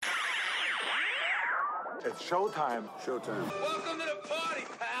It's showtime. Showtime. Welcome to the party,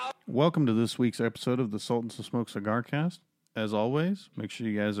 pal. Welcome to this week's episode of the Sultans to Smoke Cigar Cast. As always, make sure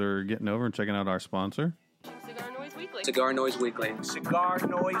you guys are getting over and checking out our sponsor. Cigar Noise Weekly. Cigar Noise Weekly. Cigar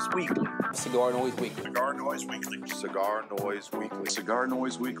Noise Weekly. Cigar Noise Weekly. Cigar Noise Weekly. Cigar Noise Weekly. Cigar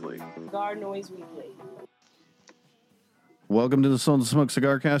Noise Weekly. Cigar Noise Weekly. Welcome to the Sultans to Smoke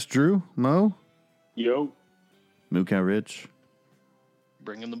Cigar Cast. Drew, Mo, Yo. Mookout Rich.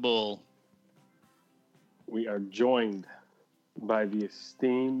 Bringing the bull. We are joined by the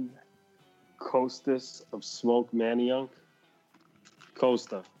esteemed hostess of Smoke Manayunk,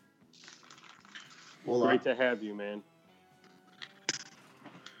 Costa. Hola. Great to have you, man.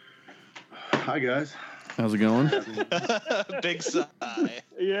 Hi, guys. How's it going? Big sigh.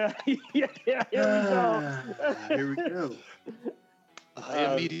 Yeah, yeah, here we go. Here we go.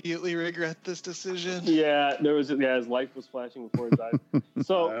 I immediately regret this decision. Yeah, his life was flashing before his eyes.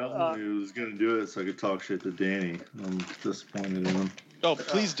 So, I only was going to do it so I could talk shit to Danny. I'm disappointed in him. Oh,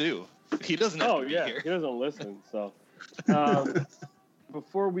 please do. He doesn't have to be here. He doesn't listen. So,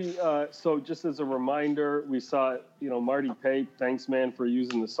 before we, so just as a reminder, we saw, Marty Pape. Thanks, man, for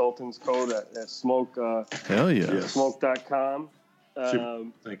using the Sultans code at Smoke. Hell yeah. Yes. Smoke.com.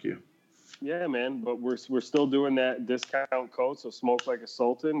 Thank you. Yeah, man, but we're still doing that discount code. So smoke like a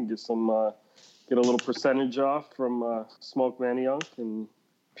Sultan, get a little percentage off from Smoke Manayunk and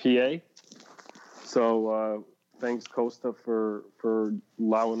PA. So thanks, Costa, for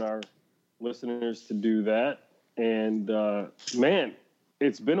allowing our listeners to do that. And man,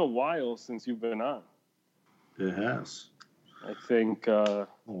 it's been a while since you've been on. It has. I think.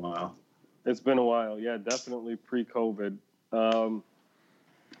 Wow. It's been a while. Yeah, definitely pre-COVID.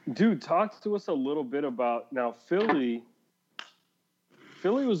 Dude, talk to us a little bit about now. Philly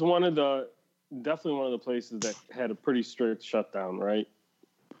was definitely one of the places that had a pretty strict shutdown, right?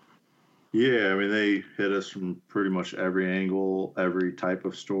 Yeah, I mean, they hit us from pretty much every angle, every type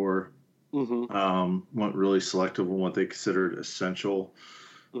of store. Mm-hmm. Went really selective on what they considered essential.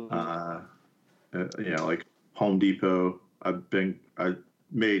 Mm-hmm. Like Home Depot. I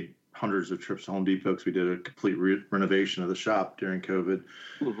made hundreds of trips to Home Depot because we did a complete renovation of the shop during COVID.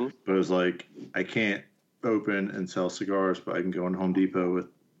 Mm-hmm. But it was like, I can't open and sell cigars, but I can go in Home Depot with,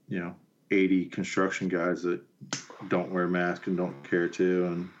 80 construction guys that don't wear masks and don't care to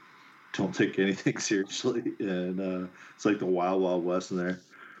and don't take anything seriously. And it's like the wild, wild west in there.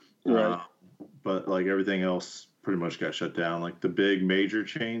 Right. But like everything else pretty much got shut down. Like the big major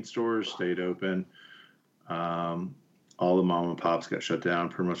chain stores stayed open. All the mom and pops got shut down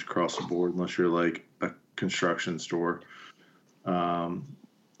pretty much across the board, unless you're like a construction store. And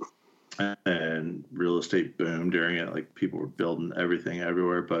real estate boomed during it. Like people were building everything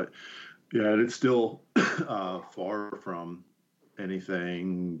everywhere. But yeah, it's still far from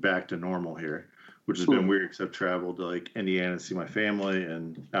anything back to normal here, which has been weird because I've traveled to like Indiana to see my family,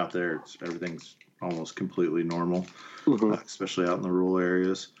 and out there everything's almost completely normal, especially out in the rural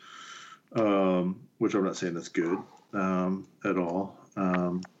areas, which I'm not saying that's good. At all.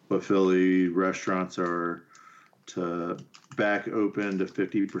 But Philly restaurants are back open to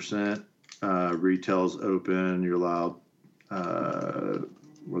 50%. Retail's open. You're allowed,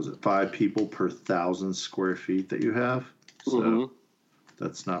 5 people per 1,000 square feet that you have? So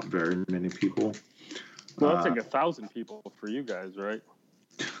that's not very many people. Well, that's like 1,000 people for you guys, right?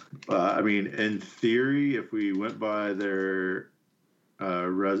 I mean, in theory, if we went by their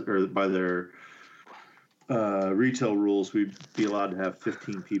retail rules, we'd be allowed to have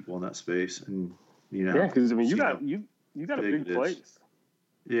 15 people in that space, and yeah, because I mean, you got a big place.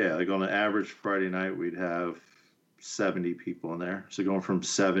 Yeah, like on an average Friday night, we'd have 70 people in there. So going from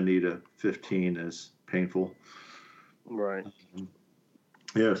 70 to 15 is painful. Right.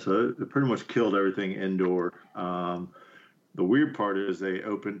 Yeah, so it pretty much killed everything indoor. The weird part is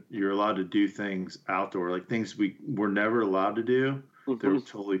you're allowed to do things outdoor, like things we were never allowed to do. They were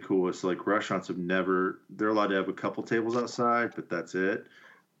totally cool. It's like restaurants they're allowed to have a couple tables outside, but that's it.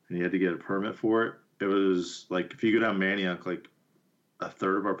 And you had to get a permit for it. It was like, if you go down Manayunk, like a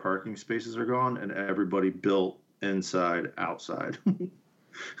third of our parking spaces are gone, and everybody built inside, outside.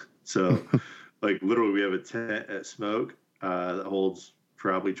 So like literally we have a tent at Smoke that holds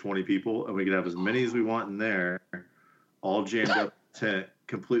probably 20 people, and we can have as many as we want in there, all jammed up in the tent,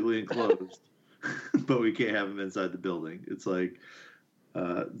 completely enclosed. But we can't have them inside the building. It's like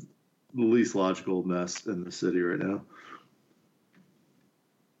the least logical mess in the city right now.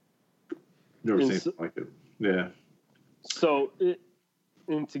 Never seen something like it. Yeah. So,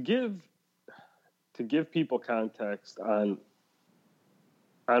 to give people context on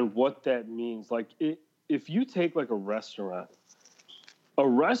what that means, like if you take like a restaurant, a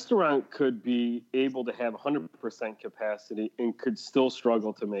restaurant could be able to have 100% capacity and could still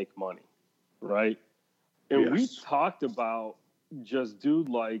struggle to make money, right? And we talked about just, dude,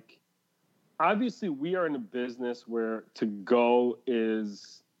 like, obviously we are in a business where to go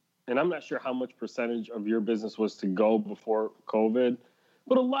is, and I'm not sure how much percentage of your business was to go before COVID,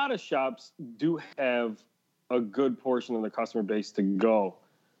 but a lot of shops do have a good portion of the customer base to go.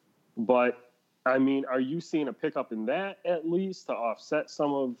 But I mean, are you seeing a pickup in that at least to offset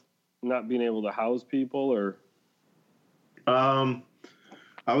some of not being able to house people, or? I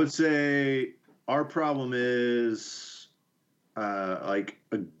would say our problem is like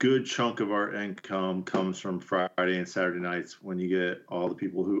a good chunk of our income comes from Friday and Saturday nights when you get all the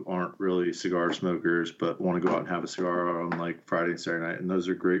people who aren't really cigar smokers but want to go out and have a cigar on like Friday and Saturday night. And those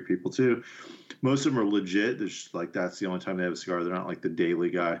are great people too. Most of them are legit. They're just like, that's the only time they have a cigar. They're not like the daily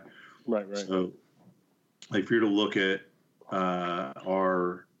guy. Right. So like if you're to look at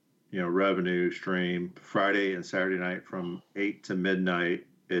our, revenue stream, Friday and Saturday night from 8 to midnight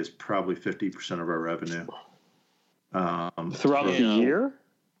is probably 50% of our revenue. Throughout the year?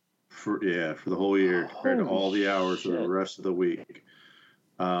 For the whole year compared to all the hours of the rest of the week.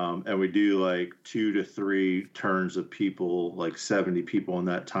 And we do like 2 to 3 turns of people, like 70 people in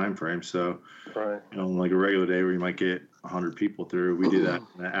that time frame. So, like a regular day where you might get 100 people through, we do that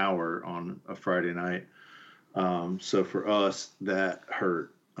in an hour on a Friday night. So for us, that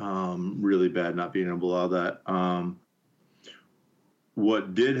hurt really bad, not being able to allow that.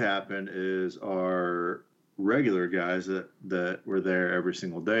 What did happen is our regular guys that were there every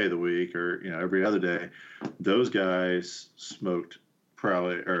single day of the week, or every other day, those guys smoked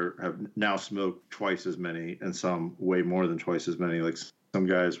probably, or have now smoked twice as many, and some way more than twice as many. Like some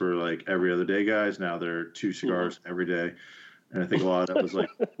guys were like every other day guys, now they're 2 cigars every day. And I think a lot of that was like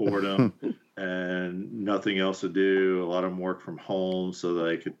boredom and nothing else to do. A lot of them work from home, so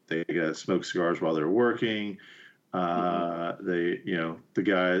they got smoke cigars while they're working.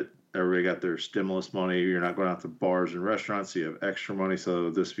 Everybody got their stimulus money. You're not going out to bars and restaurants, so you have extra money. So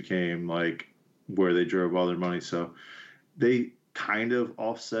this became like where they drove all their money. So they kind of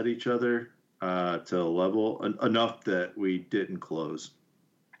offset each other to a level enough that we didn't close.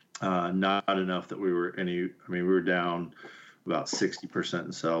 Not enough that we were we were down about 60%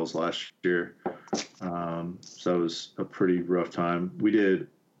 in sales last year. So it was a pretty rough time. We did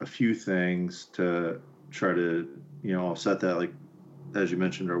a few things to try to, offset that, like, as you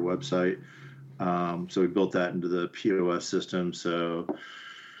mentioned, our website. So we built that into the POS system. So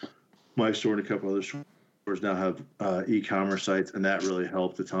my store and a couple other stores now have e-commerce sites, and that really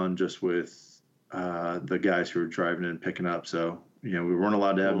helped a ton just with the guys who were driving in and picking up. So, we weren't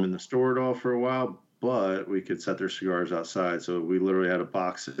allowed to have them in the store at all for a while, but we could set their cigars outside. So we literally had a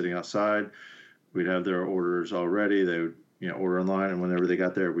box sitting outside. We'd have their orders already. They would, order online, and whenever they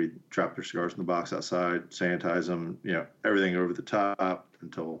got there, we'd drop their cigars in the box outside, sanitize them, everything over the top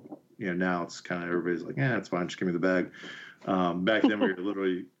until, now it's kind of everybody's like, it's fine, just give me the bag. Back then, we were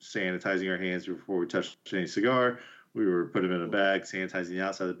literally sanitizing our hands before we touched any cigar. We were putting them in a bag, sanitizing the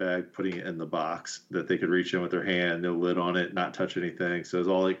outside of the bag, putting it in the box that they could reach in with their hand, no lid on it, not touch anything. So it was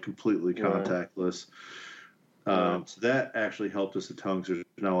all like completely contactless. So that actually helped us a ton, because there's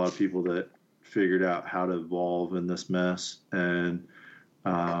not a lot of people that figured out how to evolve in this mess. And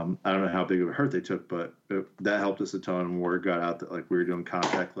I don't know how big of a hurt they took, but that helped us a ton. Word got out that like we were doing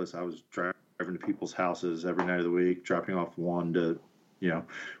contactless. I was driving to people's houses every night of the week, dropping off 1 to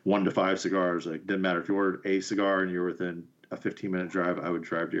 5 cigars. Like, didn't matter if you ordered a cigar and you're within a 15-minute drive, I would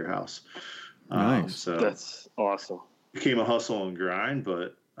drive to your house. Nice. So that's awesome. Became a hustle and grind,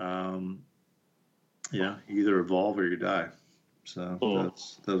 but you either evolve or you die. So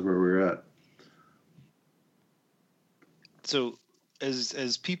that's where we're at. So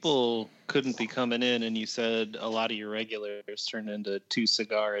as people couldn't be coming in, and you said a lot of your regulars turned into 2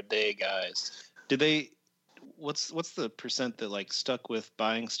 cigar a day guys, what's the percent that like stuck with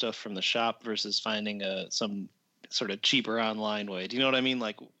buying stuff from the shop versus finding some sort of cheaper online way? Do you know what I mean?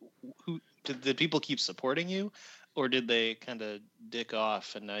 Like, who did people keep supporting you, or did they kind of dick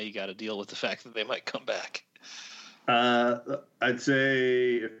off and now you got to deal with the fact that they might come back? I'd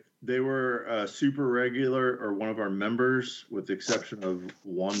say if they were a super regular or one of our members, with the exception of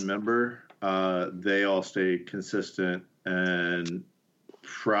one member, they all stayed consistent and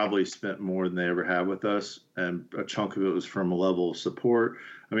probably spent more than they ever have with us. And a chunk of it was from a level of support.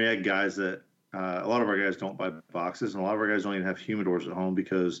 I mean, I had guys that a lot of our guys don't buy boxes, and a lot of our guys don't even have humidors at home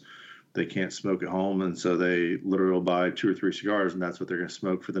because they can't smoke at home. And so they literally will buy 2 or 3 cigars, and that's what they're going to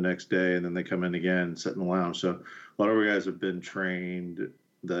smoke for the next day. And then they come in again and sit in the lounge. So a lot of our guys have been trained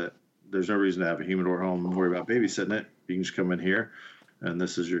that there's no reason to have a humidor home and worry about babysitting it. You can just come in here. and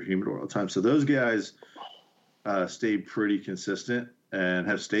this is your humidor all the time. So those guys stayed pretty consistent and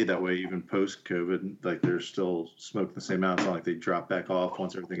have stayed that way even post-COVID. Like they're still smoking the same amount. It's not like they drop back off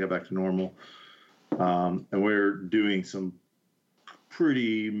once everything got back to normal. And we're doing some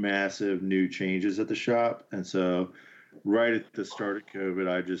pretty massive new changes at the shop. And so right at the start of COVID,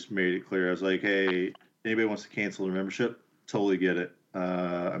 I just made it clear. I was like, hey, anybody wants to cancel their membership? Totally get it.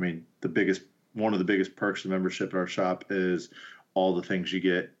 I mean, one of the biggest perks of membership at our shop is all the things you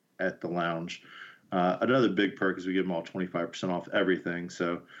get at the lounge. Another big perk is we give them all 25% off everything.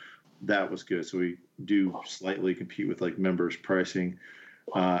 So that was good. So we do slightly compete with like members pricing.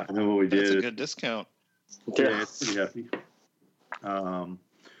 And then what we did. That's a good discount. Yeah, it's pretty hefty.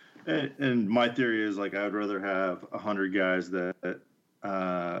 And my theory is like I would rather have 100 guys that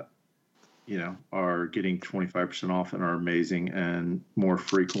are getting 25% off and are amazing and more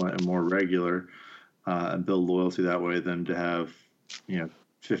frequent and more regular, and build loyalty that way than to have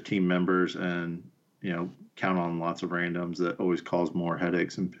 15 members and count on lots of randoms that always cause more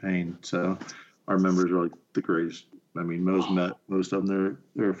headaches and pain. So our members are like the greatest. I mean, most of them,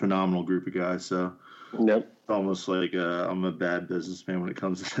 they're a phenomenal group of guys. So Yep. it's almost like I'm a bad businessman when it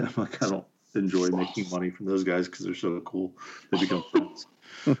comes to them. Like I don't enjoy making money from those guys because they're so cool. They become friends.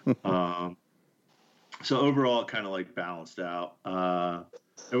 So overall, it kind of like balanced out. And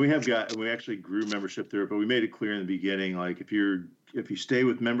we actually grew membership through it, but we made it clear in the beginning, like if you stay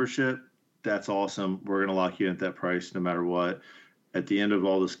with membership, that's awesome. We're going to lock you in at that price no matter what. At the end of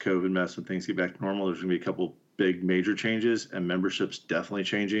all this COVID mess, when things get back to normal, there's going to be a couple big major changes, and membership's definitely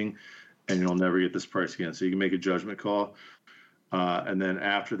changing, and you'll never get this price again. So you can make a judgment call. And then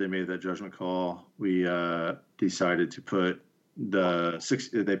after they made that judgment call, we decided to put they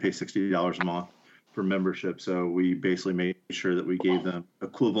pay $60 a month for membership. So we basically made sure that we gave them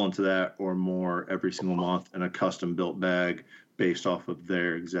equivalent to that or more every single month in a custom built bag based off of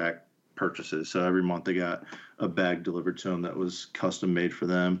their exact purchases. So every month they got a bag delivered to them that was custom made for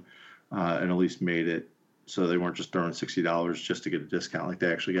them, and at least made it so they weren't just throwing $60 just to get a discount. Like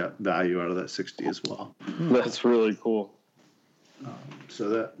they actually got value out of that 60 as well. That's really cool. So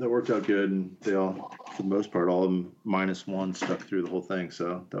that worked out good, and they all, for the most part, all of them -1 stuck through the whole thing.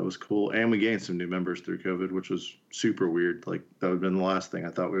 So that was cool. And we gained some new members through COVID, which was super weird. Like that would have been the last thing I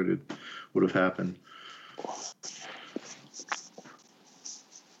thought would have happened.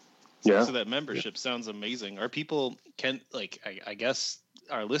 Yeah. So that membership sounds amazing. Are people I guess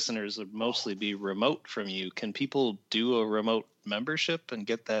our listeners would mostly be remote from you. Can people do a remote membership and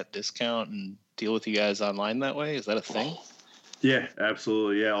get that discount and deal with you guys online that way? Is that a thing? Yeah,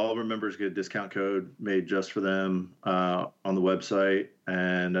 absolutely. Yeah, all of our members get a discount code made just for them on the website.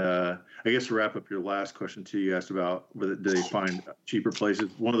 And I guess to wrap up your last question too, you asked about whether do they find cheaper places.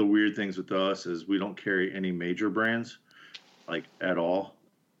 One of the weird things with us is we don't carry any major brands, like at all.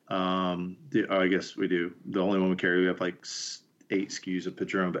 I guess we do. The only one we carry, we have like 8 SKUs of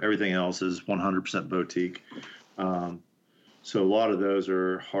Patron, but everything else is 100% boutique. So a lot of those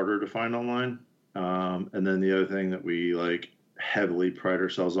are harder to find online. And then the other thing that we like heavily pride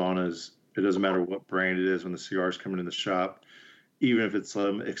ourselves on is it doesn't matter what brand it is when the cigars coming in the shop, even if it's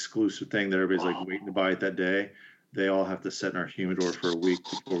some exclusive thing that everybody's like waiting to buy it that day, they all have to sit in our humidor for a week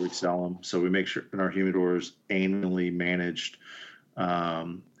before we sell them. So we make sure in our humidor is annually managed.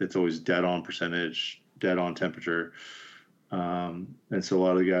 It's always dead on percentage, dead on temperature. And so a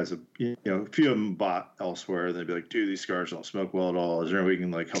lot of the guys have, a few of them bought elsewhere. They'd be like, dude, these cigars don't smoke well at all. Is there any way you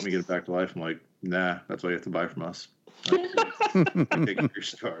can like help me get it back to life? I'm like, nah, that's why you have to buy from us. Take your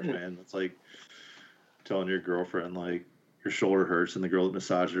cigars, man. It's like telling your girlfriend like your shoulder hurts and the girl that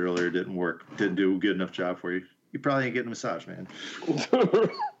massaged you earlier didn't do a good enough job for you. You probably ain't getting a massage, man.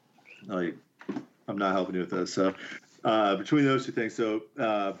 Like, I'm not helping you with this. So between those two things, so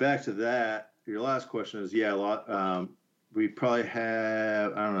back to that, your last question is, a lot. We probably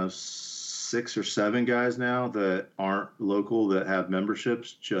have, 6 or 7 guys now that aren't local that have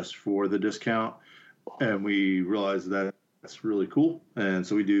memberships just for the discount. And we realize that that's really cool. And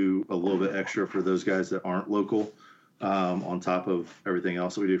so we do a little bit extra for those guys that aren't local, on top of everything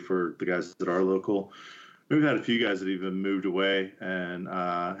else that we do for the guys that are local. We've had a few guys that even moved away and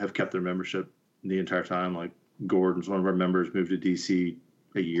have kept their membership the entire time. Like Gordon's one of our members, moved to DC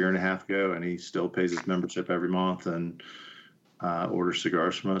a year and a half ago, and he still pays his membership every month and orders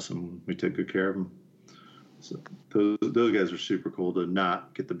cigars from us, and we take good care of him. So those guys are super cool to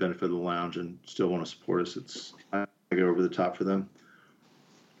not get the benefit of the lounge and still want to support us. I go over the top for them.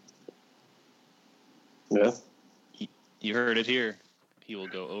 Yeah. You heard it here. He will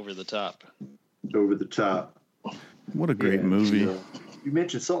go over the top. Over the top. What a great movie. You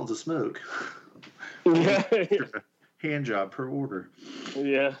mentioned Sultans of Smoke. Yeah. hand job per order.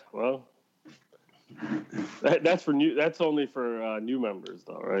 Yeah, well, that's for new. That's only for new members,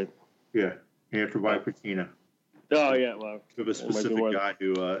 though, right? Yeah, you have to buy patina. Oh yeah, well, We have a specific guy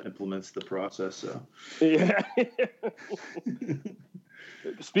who implements the process. So yeah.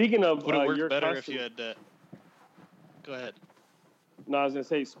 Speaking of, Would it work your better if you had? Go ahead. No, I was gonna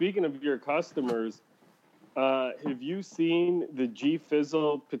say. Speaking of your customers, have you seen the G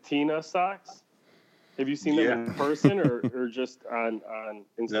Fizzle patina socks? Have you seen them in person or just on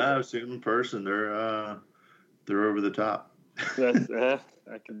Instagram? No, I've seen them in person. They're over the top. That's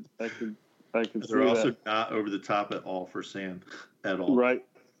I could see They're also that. not over the top at all for Sam at all. Right.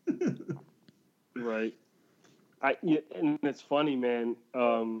 Right. And it's funny, man.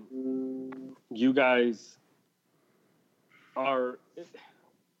 You guys are.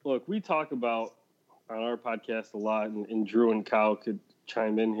 Look, we talk about on our podcast a lot, and Drew and Kyle could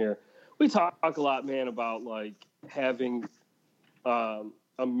chime in here. We talk a lot, man, about like having a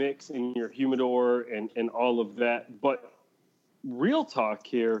mix in your humidor and all of that. But real talk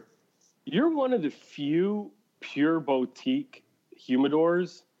here, you're one of the few pure boutique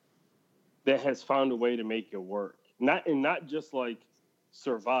humidors that has found a way to make it work. Not just like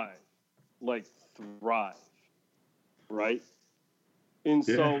survive, like thrive, right? And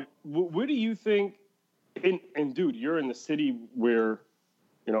so, what do you think? And dude, you're in the city where,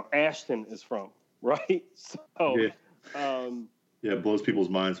 Ashton is from, right? So, it blows people's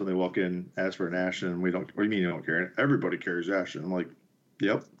minds when they walk in, ask for an Ashton. What do you mean you don't carry it? Everybody carries Ashton. I'm like,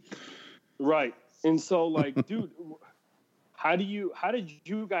 yep. Right. And so, like, dude, how did you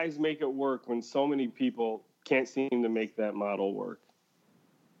guys make it work when so many people can't seem to make that model work?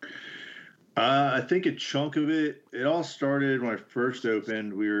 I think a chunk of it all started when I first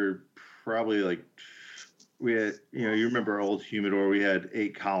opened. We were probably we had, you remember our old humidor, we had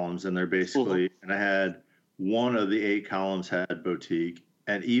 8 columns in there basically. Mm-hmm. And I had one of the 8 columns had boutique.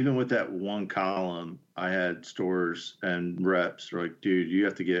 And even with that one column, I had stores and reps were like, dude, you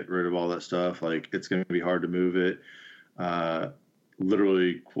have to get rid of all that stuff. Like, it's going to be hard to move it.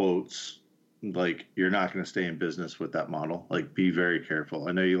 Literally quotes, like, you're not going to stay in business with that model. Like, be very careful.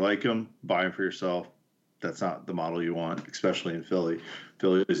 I know you like them, buy them for yourself. That's not the model you want, especially in Philly.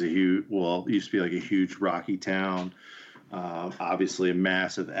 Philly is it used to be like a huge rocky town, obviously a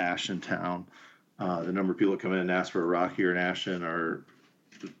massive Ashton town. The number of people that come in and ask for a Rocky or an Ashton are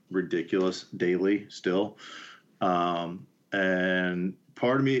ridiculous daily still. And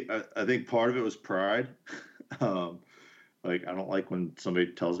part of me, I think part of it was pride. Like, I don't like when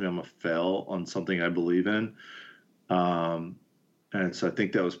somebody tells me I'm a fail on something I believe in. And so I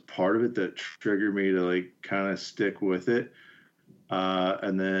think that was part of it that triggered me to like kind of stick with it.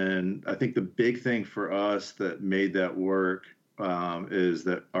 And then I think the big thing for us that made that work is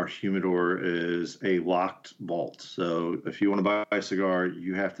that our humidor is a locked vault. So if you want to buy a cigar,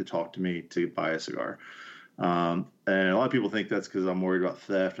 you have to talk to me to buy a cigar. And a lot of people think that's because I'm worried about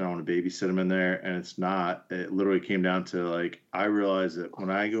theft and I want to babysit them in there. And it's not. It literally came down to like, I realize that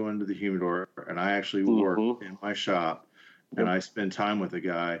when I go into the humidor and I actually work in my shop and I spend time with a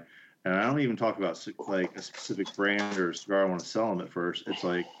guy, and I don't even talk about like a specific brand or cigar I want to sell them at first. It's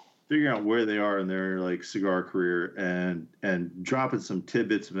like figuring out where they are in their like cigar career and dropping some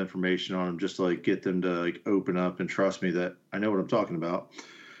tidbits of information on them just to like get them to like open up and trust me that I know what I'm talking about.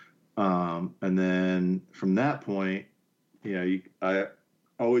 And then from that point, I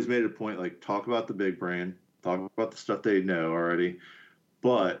always made it a point, like, talk about the big brand, talk about the stuff they know already,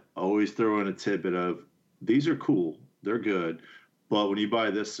 but always throw in a tidbit of, these are cool, they're good, but when you buy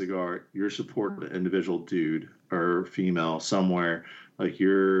this cigar, you're supporting an individual dude or female somewhere, like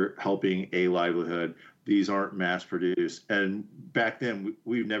you're helping a livelihood. These aren't mass produced. And back then,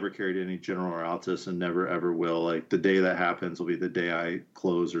 we've never carried any General or Altus and never, ever will. Like, the day that happens will be the day I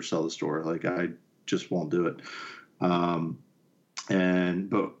close or sell the store. Like, I just won't do it.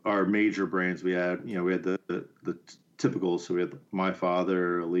 But our major brands we had the typicals. So we had My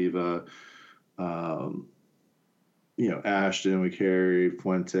Father, Oliva, Ashton, we carried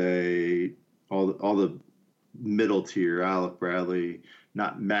Fuente, all the middle tier, Alec Bradley,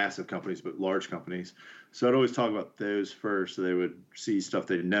 not massive companies, but large companies. So I'd always talk about those first, so they would see stuff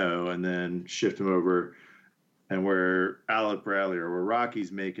they know and then shift them over. And where Alec Bradley or where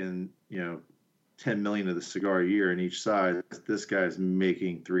Rocky's making, 10 million of the cigar a year in each size, this guy's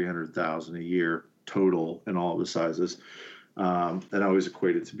making 300,000 a year total in all of the sizes. And I always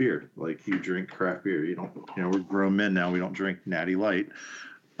equate it to beer. Like, you drink craft beer. You don't, we're grown men now. We don't drink Natty Light.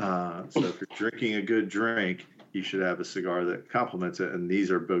 So if you're drinking a good drink, you should have a cigar that complements it. And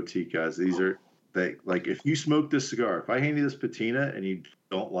these are boutique guys. These are, like, if you smoke this cigar, if I hand you this patina and you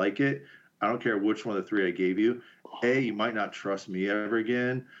don't like it, I don't care which one of the 3 I gave you. A, you might not trust me ever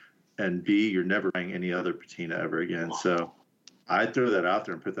again, and B, you're never buying any other patina ever again. So I throw that out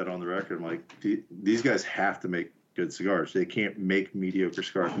there and put that on the record. I'm like, these guys have to make good cigars. They can't make mediocre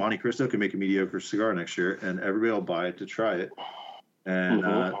cigars. Monte Cristo can make a mediocre cigar next year, and everybody will buy it to try it and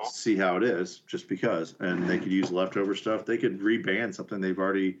see how it is, just because. And they could use leftover stuff. They could reban something they've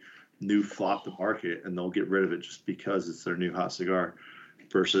already knew flopped the market, and they'll get rid of it just because it's their new hot cigar.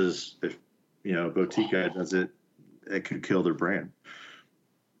 Versus if a boutique guy does it, it could kill their brand.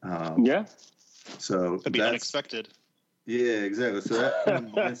 So Could be unexpected. Yeah, exactly. So that kind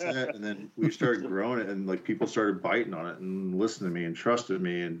of mindset, and then we started growing it, and like people started biting on it and listening to me and trusted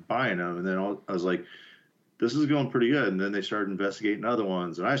me and buying them. And then I was like, this is going pretty good. And then they started investigating other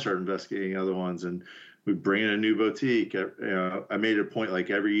ones, and I started investigating other ones, and we bring in a new boutique. I made it a point, like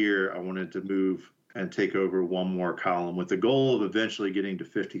every year I wanted to move and take over one more column with the goal of eventually getting to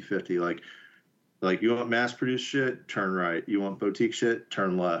 50-50. Like you want mass produced shit, turn right. You want boutique shit,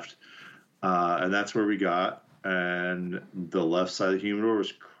 turn left. And that's where we got. And the left side of the humidor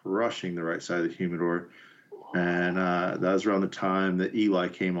was crushing the right side of the humidor. And that was around the time that Eli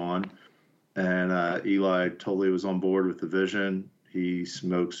came on. And Eli totally was on board with the vision. He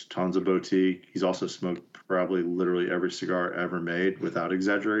smokes tons of boutique. He's also smoked probably literally every cigar ever made, without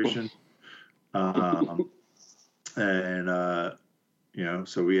exaggeration.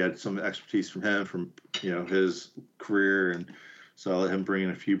 So we had some expertise from him, from his career, and so I let him bring in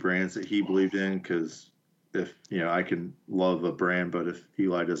a few brands that he believed in, because if I can love a brand, but if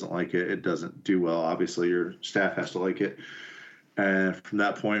Eli doesn't like it, it doesn't do well. Obviously, your staff has to like it. And from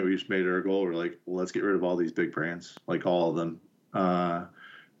that point, we just made it our goal. We're like, well, let's get rid of all these big brands, like all of them.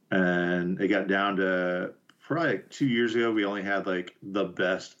 And it got down to probably like 2 years ago, we only had like the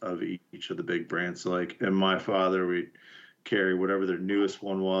best of each of the big brands. So like in My Father, we carry whatever their newest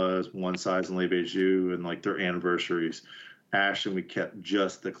one was, One Size and Le Bijou, and like their anniversaries. Ashton, we kept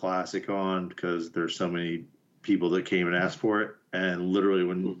just the classic on because there's so many people that came and asked for it. And literally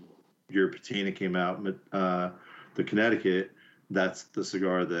when your patina came out, the Connecticut, that's the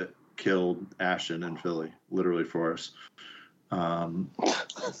cigar that killed Ashton in Philly, literally for us. You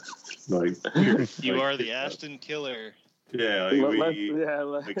are the Ashton killer. Yeah,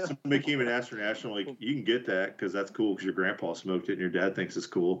 like somebody came and asked for an Ashton, like, you can get that because that's cool because your grandpa smoked it and your dad thinks it's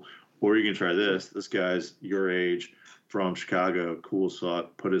cool. Or you can try this. This guy's your age, from Chicago, cool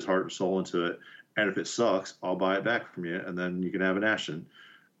fuck, put his heart and soul into it. And if it sucks, I'll buy it back from you, and then you can have an Ashton.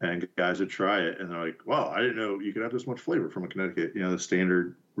 And guys would try it, and they're like, wow, I didn't know you could have this much flavor from a Connecticut. The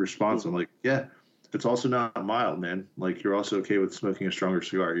standard response. I'm like, yeah, it's also not mild, man. Like, you're also okay with smoking a stronger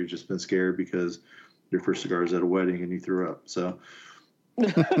cigar. You've just been scared because your first cigar is at a wedding and you threw up. So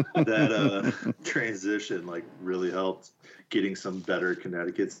that transition, like, really helped getting some better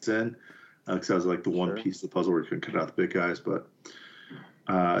Connecticut's in. Because I was like the one piece of the puzzle where you couldn't cut out the big guys. But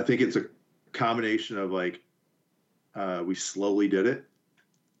I think it's a combination of, like, we slowly did it,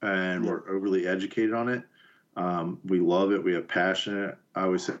 and we're overly educated on it. We love it. We have passion. I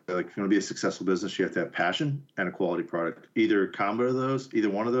always say, like, if you want to be a successful business, you have to have passion and a quality product. Either combo of those, either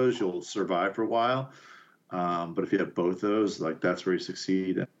one of those, you'll survive for a while. But if you have both those, like, that's where you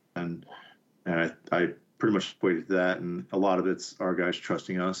succeed. And I pretty much equated to that. And a lot of it's our guys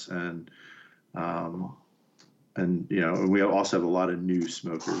trusting us. And we also have a lot of new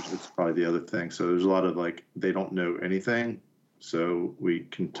smokers. It's probably the other thing. So there's a lot of, like, they don't know anything. So we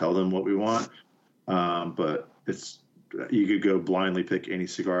can tell them what we want. But you could go blindly pick any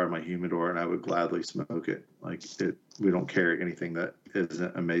cigar in my humidor and I would gladly smoke it. Like, we don't carry anything that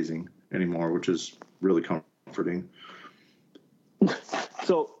isn't amazing anymore, which is really comforting.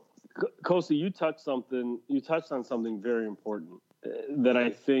 So, Kosta, you touched on something very important that I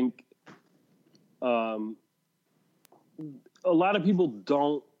think a lot of people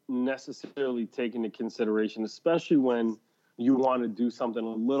don't necessarily take into consideration, especially when you want to do something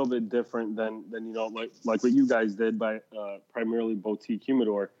a little bit different than like what you guys did by primarily boutique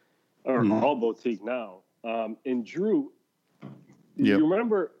humidor, or all boutique now. And Drew, you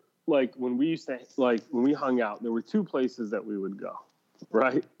remember, like, when we hung out, there were two places that we would go,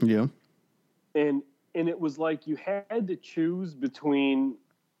 right? Yeah. And it was like you had to choose between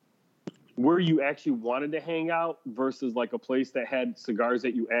where you actually wanted to hang out versus, like, a place that had cigars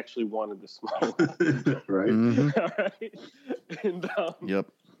that you actually wanted to smoke. Right. Mm-hmm. All right. And Yep.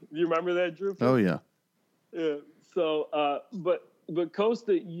 Do you remember that, Drew? Oh yeah. Yeah. So, but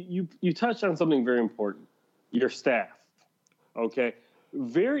Kosta, you touched on something very important. Your staff. Okay.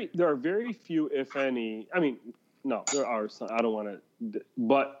 There are very few, if any. I mean, no, there are some. I don't want to.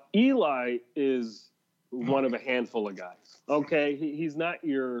 But Eli is one of a handful of guys. Okay. He's not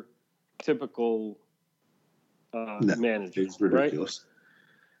your typical manager. It's ridiculous.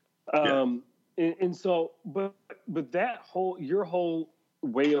 Right? And so, but that your whole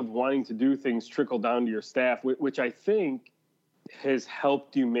way of wanting to do things trickle down to your staff, which I think has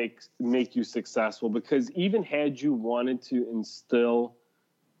helped you make you successful, because even had you wanted to instill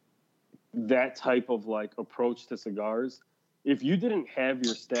that type of like approach to cigars, if you didn't have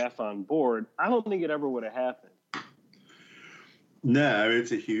your staff on board, I don't think it ever would have happened. No,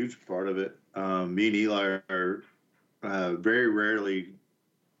 it's a huge part of it. Me and Eli are very rarely,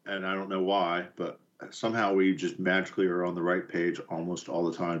 and I don't know why, but somehow we just magically are on the right page almost all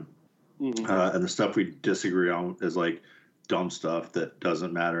the time. Mm-hmm. And the stuff we disagree on is like dumb stuff that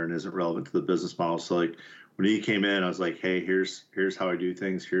doesn't matter and isn't relevant to the business model. So like when he came in, I was like, hey, here's how I do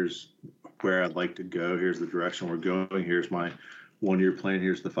things. Here's where I'd like to go. Here's the direction we're going. Here's my 1-year plan.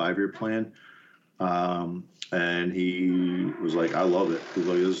 Here's the 5-year plan. And he was like, I love it. He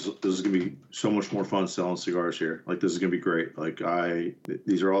was like, this is going to be so much more fun selling cigars here. Like, this is going to be great. Like,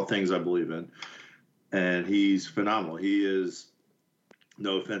 these are all things I believe in. And he's phenomenal. He is,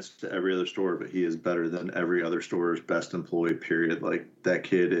 no offense to every other store, but he is better than every other store's best employee, period. Like, that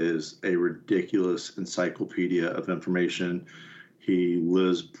kid is a ridiculous encyclopedia of information. He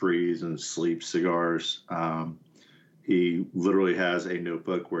lives, breathes, and sleeps cigars. He literally has a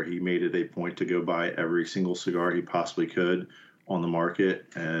notebook where he made it a point to go buy every single cigar he possibly could on the market.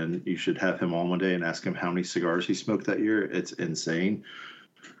 And you should have him on one day and ask him how many cigars he smoked that year. It's insane.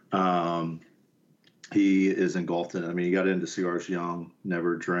 He is engulfed in it. I mean, he got into cigars young,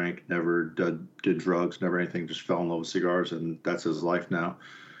 never drank, never did drugs, never anything, just fell in love with cigars, and that's his life now.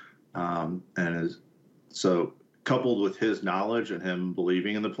 So coupled with his knowledge and him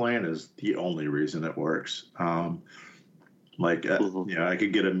believing in the plan is the only reason it works. I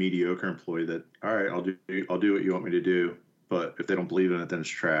could get a mediocre employee that, all right, I'll do what you want me to do, but if they don't believe in it, then it's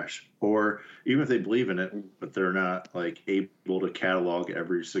trash. Or even if they believe in it, but they're not like able to catalog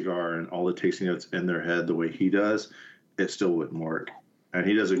every cigar and all the tasting notes in their head the way he does, it still wouldn't work. And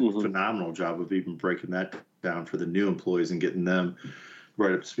he does a phenomenal job of even breaking that down for the new employees and getting them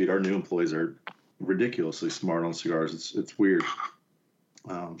right up to speed. Our new employees are ridiculously smart on cigars. It's weird.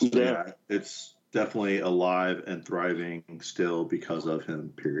 It's definitely alive and thriving still because of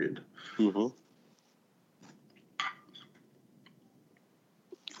him, period.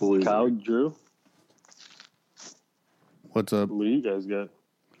 Kyle, Drew, what's up? what do you guys got?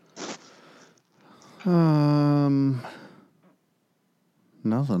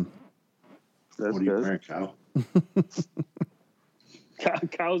 Nothing. That's What are you good. wearing, Kyle?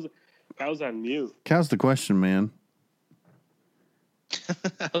 Kyle's on mute. Kyle's the question, man.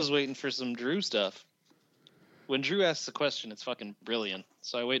 I was waiting for some Drew stuff. When Drew asks a question, it's fucking brilliant.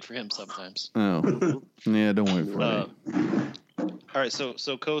 So I wait for him sometimes. Oh, yeah, don't wait for me. All right, so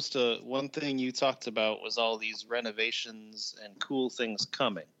Costa, one thing you talked about was all these renovations and cool things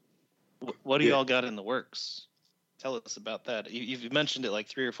coming. What do y'all got in the works? Tell us about that. You've mentioned it like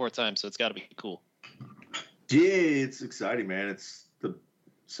 3 or 4 times, so it's got to be cool. Yeah, it's exciting, man.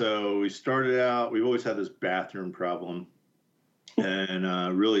 So we started out. We've always had this bathroom problem,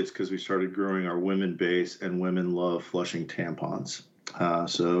 and really, it's because we started growing our women base, and women love flushing tampons.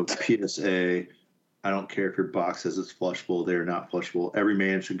 So PSA. I don't care if your box says it's flushable. They're not flushable. Every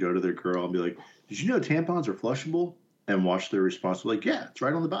man should go to their girl and be like, did you know tampons are flushable? And watch their response. Like, yeah, it's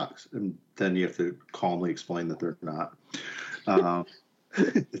right on the box. And then you have to calmly explain that they're not.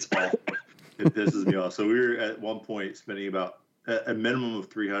 It's awful. It pisses me off. So we were at one point spending about a minimum of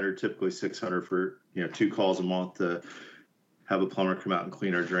 $300, typically $600 for 2 calls a month to have a plumber come out and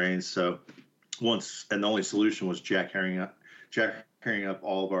clean our drains. So the only solution was carrying up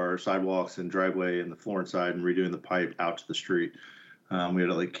all of our sidewalks and driveway and the floor inside and redoing the pipe out to the street. We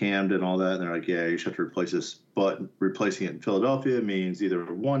had it like cammed and all that. And they're like, yeah, you should have to replace this. But replacing it in Philadelphia means either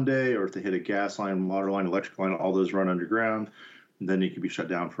one day or if they hit a gas line, water line, electric line, all those run underground. And then you could be shut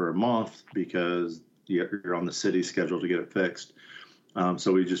down for a month because you're on the city schedule to get it fixed.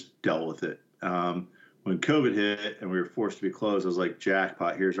 So we just dealt with it. When COVID hit and we were forced to be closed, I was like,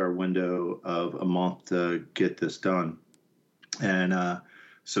 jackpot, here's our window of a month to get this done. And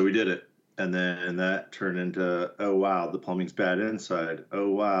so we did it. And then that turned into, oh, wow, the plumbing's bad inside. Oh,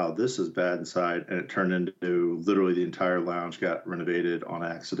 wow, this is bad inside. And it turned into literally the entire lounge got renovated on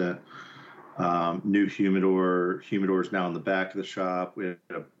accident. New humidor is now in the back of the shop. We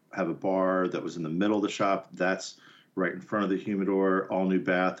have a bar that was in the middle of the shop. That's right in front of the humidor, all new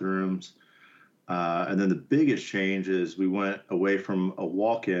bathrooms. And then the biggest change is we went away from a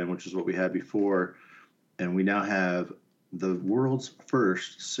walk-in, which is what we had before, and we now have the world's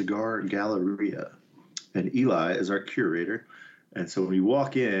first cigar galleria. And Eli is our curator. And so when you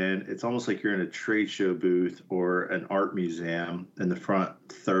walk in, it's almost like you're in a trade show booth or an art museum in the front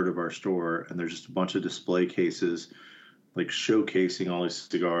third of our store. And there's just a bunch of display cases, like showcasing all these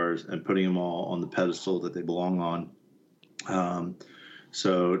cigars and putting them all on the pedestal that they belong on.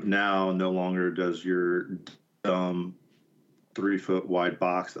 So now no longer does your dumb 3-foot wide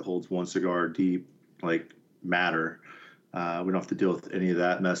box that holds one cigar deep like matter. We don't have to deal with any of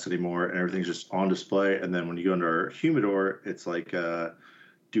that mess anymore, and everything's just on display. And then when you go into our humidor, it's like a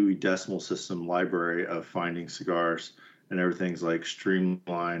Dewey Decimal System library of finding cigars, and everything's like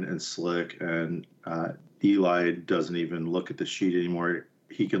streamlined and slick. And Eli doesn't even look at the sheet anymore.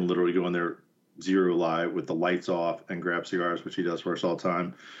 He can literally go in there zero live with the lights off and grab cigars, which he does for us all the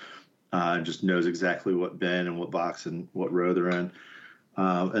time. And just knows exactly what bin and what box and what row they're in.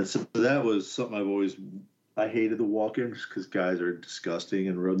 And so that was something I hated the walk-ins because guys are disgusting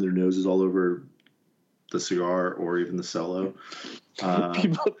and rub their noses all over the cigar or even the cello.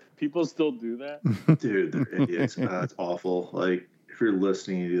 People still do that? Dude, they're idiots. It's awful. Like, if you're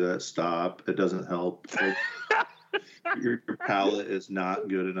listening and you do that, stop. It doesn't help. Like, your palate is not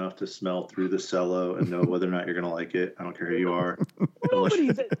good enough to smell through the cello and know whether or not you're going to like it. I don't care who you are.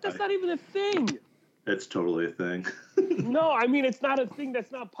 That's not even a thing. It's totally a thing. No, I mean, it's not a thing.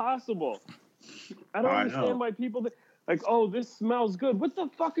 That's not possible. I don't understand why people like, oh, this smells good. What the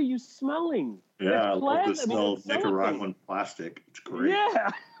fuck are you smelling? Yeah, I love the smell of Nicaraguan plastic. It's great.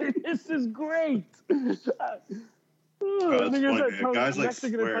 Yeah, this is great. Guys like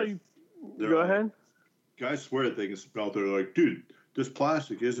swear. Go ahead. Guys swear that they can smell. They're like, dude, this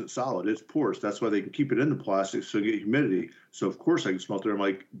plastic isn't solid. It's porous. That's why they can keep it in the plastic so you get humidity. So of course I can smell through. I'm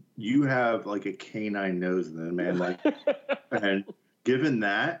like, you have like a canine nose then, man. Like, and given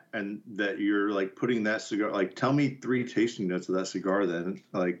that and that you're like putting that cigar, like tell me 3 tasting notes of that cigar then.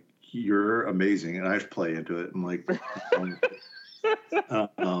 Like, you're amazing. And I just play into it. I'm like,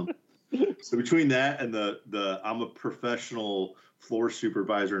 so between that and the I'm a professional floor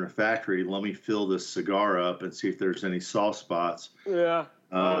supervisor in a factory, let me fill this cigar up and see if there's any soft spots. Yeah.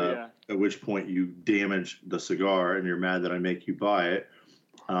 At which point you damage the cigar and you're mad that I make you buy it.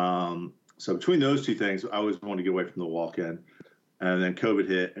 So between those two things, I always wanted to get away from the walk-in. And then COVID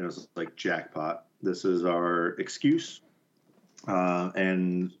hit and it was like jackpot. This is our excuse.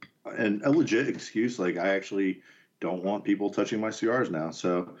 And a legit excuse. Like, I actually don't want people touching my cigars now.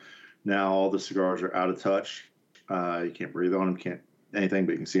 So now all the cigars are out of touch. You can't breathe on them, can't anything,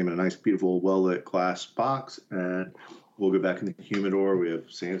 but you can see them in a nice, beautiful, well-lit glass box. And we'll go back in the humidor. We have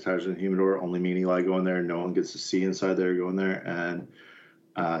sanitizer in the humidor. Only me and Eli go in there. No one gets to see inside there. Go in there. And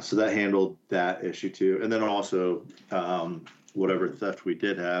so that handled that issue too. And then also whatever theft we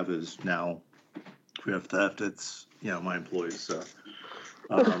did have is now, if we have theft, it's, my employees. So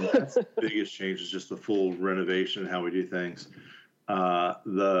that's the biggest change, is just the full renovation and how we do things.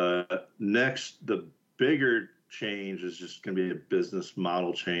 The bigger change is just going to be a business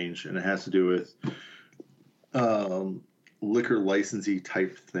model change, and it has to do with liquor licensee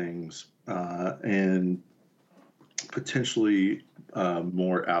type things and potentially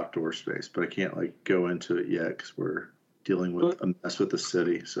more outdoor space, but I can't go into it yet because we're dealing with a mess with the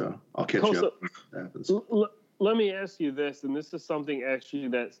city. So I'll catch you up when it happens. Let me ask you this, and this is something actually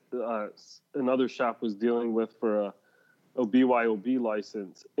that another shop was dealing with for a BYOB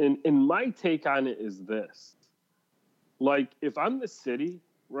license. And my take on it is this. Like, if I'm the city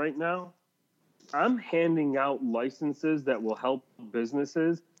right now, I'm handing out licenses that will help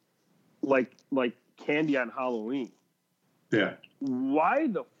businesses like candy on Halloween. Yeah. Why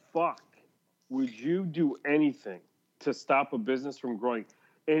the fuck would you do anything to stop a business from growing?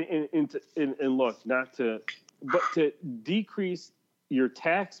 And look, but to decrease your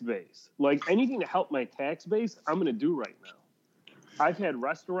tax base. Like, anything to help my tax base, I'm going to do right now. I've had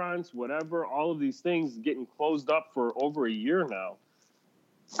restaurants, whatever, all of these things getting closed up for over a year now.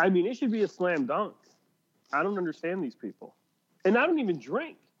 I mean, it should be a slam dunk. I don't understand these people. And I don't even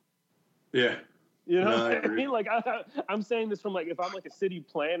drink. Yeah. You know what I mean? Like, I'm saying this from, if I'm a city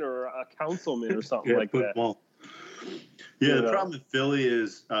planner or a councilman or something like that. Yeah, the problem with Philly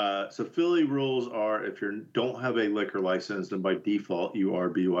is, so Philly rules are, if you don't have a liquor license, then by default you are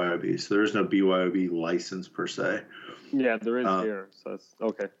BYOB. So there is no BYOB license per se. Yeah, there is here. So that's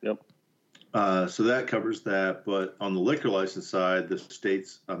okay. Yep. So that covers that. But on the liquor license side, the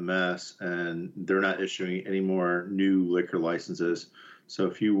state's a mess, and they're not issuing any more new liquor licenses. So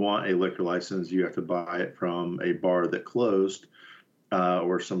if you want a liquor license, you have to buy it from a bar that closed,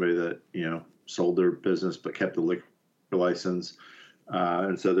 or somebody that sold their business but kept the liquor license.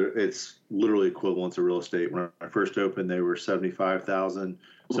 And so it's literally equivalent to real estate. When I first opened, they were $75,000,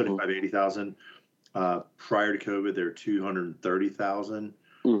 $80,000. Prior to COVID, they were 230,000.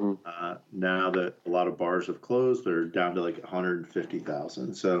 Mm-hmm. Now that a lot of bars have closed, they're down to like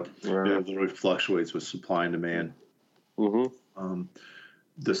 150,000. So it literally fluctuates with supply and demand. Mm-hmm.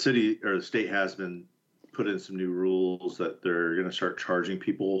 The city or the state has been put in some new rules that they're going to start charging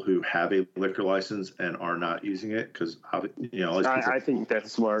people who have a liquor license and are not using it because, I think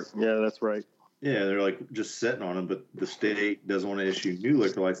that's smart. Yeah, that's right. Yeah, they're like just sitting on them, but the state doesn't want to issue new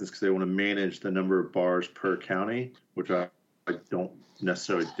liquor licenses because they want to manage the number of bars per county, which I don't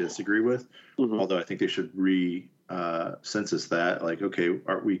necessarily disagree with. Mm-hmm. Although I think they should census that. Like, okay,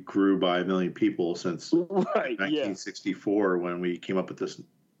 we grew by 1 million people since 1964 when we came up with this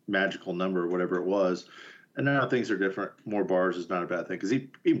magical number, whatever it was. And now things are different. More bars is not a bad thing because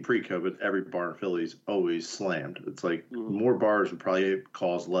even pre-COVID, every bar in Philly's always slammed. It's like more bars would probably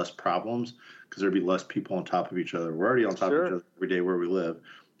cause less problems because there'd be less people on top of each other. We're already on top of each other every day where we live.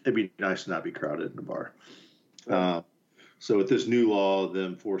 It'd be nice to not be crowded in a bar. So with this new law,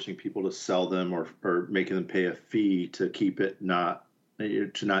 them forcing people to sell them or making them pay a fee to keep it to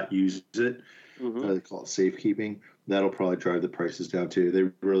not use it, they call it safekeeping. That'll probably drive the prices down too. They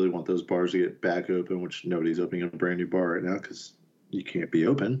really want those bars to get back open, which nobody's opening a brand new bar right now because you can't be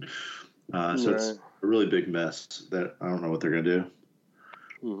open. So it's a really big mess that I don't know what they're going to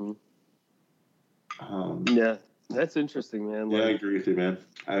do. Yeah, that's interesting, man. I agree with you, man.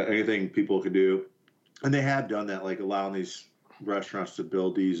 Anything people could do. And they have done that, like allowing these restaurants to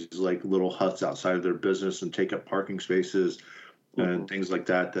build these like little huts outside of their business and take up parking spaces and things like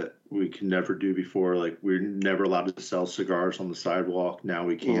that we can never do before. Like we're never allowed to sell cigars on the sidewalk. Now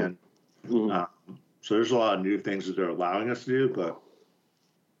we can. So there's a lot of new things that they're allowing us to do, but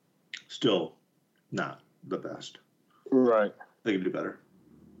still not the best. Right. They can do better.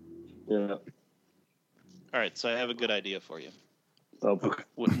 Yeah. All right, so I have a good idea for you. Okay.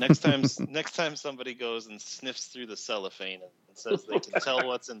 Next time somebody goes and sniffs through the cellophane and says they can tell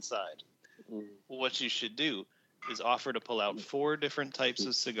what's inside, what you should do is offer to pull out 4 different types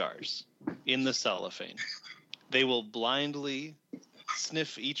of cigars in the cellophane. They will blindly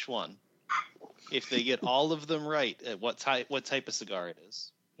sniff each one. If they get all of them right at what type of cigar it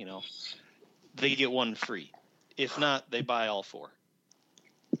is, they get one free. If not, they buy all 4.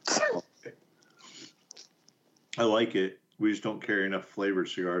 I like it. We just don't carry enough flavored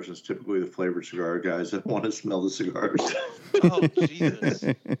cigars. It's typically the flavored cigar guys that want to smell the cigars. Oh, Jesus.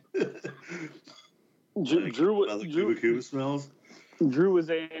 Cuba smells. Drew was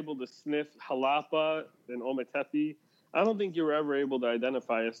able to sniff Jalapa and Ometepe. I don't think you were ever able to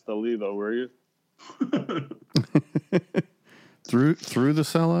identify Estelito, were you? through the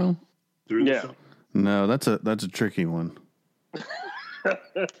cello? Through the cello? No, that's a tricky one.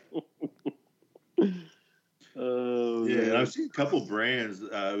 And I've seen a couple brands.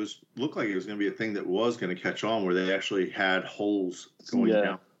 Looked like it was going to be a thing that was going to catch on, where they actually had holes going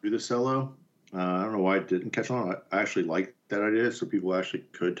down through the cello. I don't know why it didn't catch on. I actually like that idea, so people actually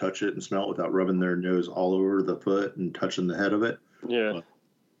could touch it and smell it without rubbing their nose all over the foot and touching the head of it. Yeah, but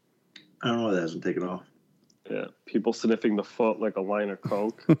I don't know why that hasn't taken off. Yeah, people sniffing the foot like a line of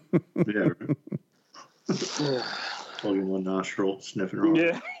coke. Yeah. Plugging one nostril, sniffing wrong.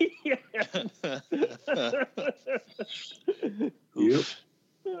 Yeah. Yep.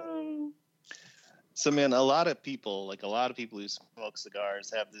 So, man, a lot of people who smoke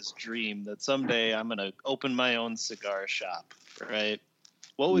cigars have this dream that someday I'm going to open my own cigar shop, right?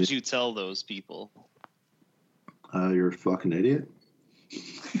 What would you tell those people? You're a fucking idiot.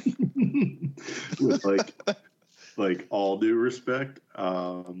 With like all due respect.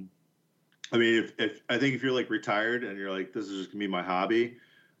 I mean, if you're like retired and you're like, this is just gonna be my hobby,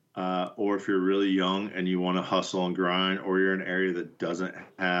 or if you're really young and you want to hustle and grind, or you're in an area that doesn't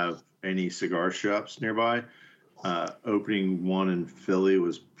have any cigar shops nearby, opening one in Philly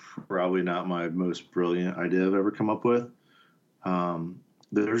was probably not my most brilliant idea I've ever come up with.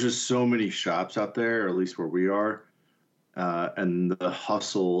 There's just so many shops out there, or at least where we are, and the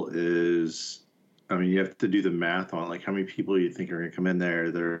hustle is, I mean, you have to do the math on like how many people you think are going to come in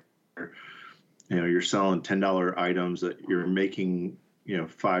there. They're, you're selling $10 items that you're making,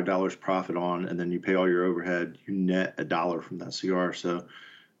 $5 profit on, and then you pay all your overhead. You net $1 from that cigar. So,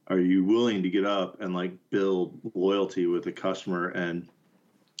 are you willing to get up and like build loyalty with a customer? And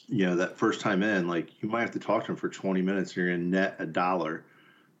that first time in, like you might have to talk to them for 20 minutes. And you're going to net $1.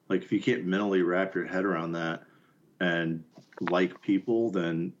 Like if you can't mentally wrap your head around that and like people,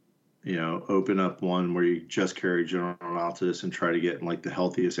 then open up one where you just carry General Altus and try to get in like the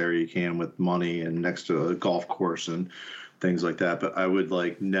healthiest area you can with money and next to a golf course and things like that. But I would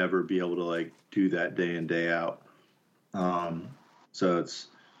like never be able to like do that day in, day out. So it's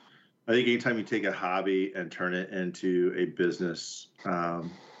I think anytime you take a hobby and turn it into a business,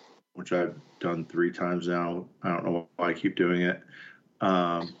 which I've done 3 times now, I don't know why I keep doing it.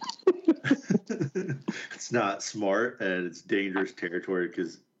 It's not smart and it's dangerous territory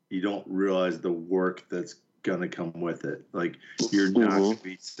because you don't realize the work that's going to come with it. Like, you're not going to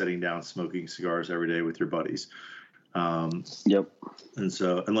be sitting down smoking cigars every day with your buddies. Yep. And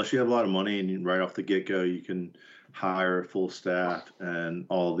so unless you have a lot of money and right off the get-go you can hire a full staff and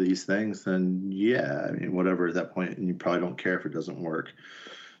all these things, then yeah, I mean, whatever at that point, and you probably don't care if it doesn't work.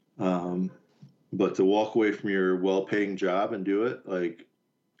 But to walk away from your well-paying job and do it, like,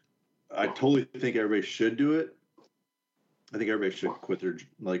 I totally think everybody should do it. I think everybody should quit their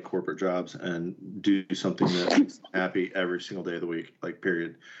like corporate jobs and do something that makes them happy every single day of the week. Like,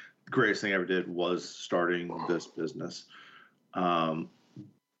 period. The greatest thing I ever did was starting this business.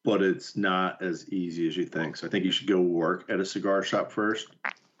 But it's not as easy as you think. So I think you should go work at a cigar shop first.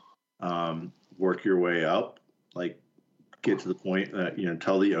 Work your way up. Like, get to the point that, you know,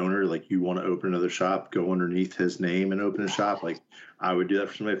 tell the owner, like, you want to open another shop, go underneath his name and open a shop. Like, I would do that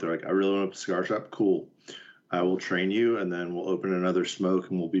for somebody. If they're like, I really want to open a cigar shop, cool. I will train you, and then we'll open another smoke,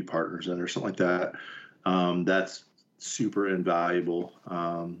 and we'll be partners in, or something like that. That's super invaluable.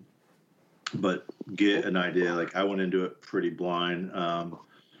 But get an idea. Like, I went into it pretty blind.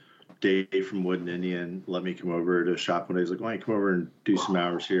 Dave from Wood and Indian let me come over to shop one day. He's like, why don't you come over and do some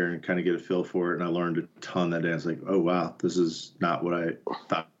hours here and kind of get a feel for it? And I learned a ton that day. I was like, oh, wow, this is not what I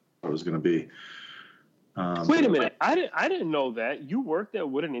thought it was going to be. Wait a minute. I didn't know that. You worked at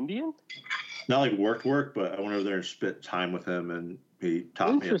Wood and Indian? Not like work, but I went over there and spent time with him, and he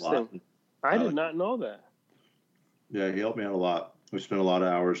taught me a lot. I did not know that. Yeah, he helped me out a lot. We spent a lot of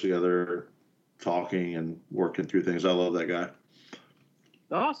hours together talking and working through things. I love that guy.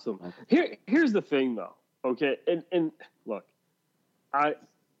 Awesome. Here's the thing, though. Okay, and look, I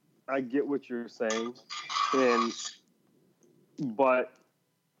get what you're saying, but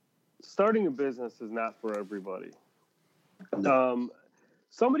starting a business is not for everybody.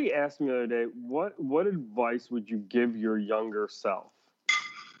 Somebody asked me the other day, what advice would you give your younger self?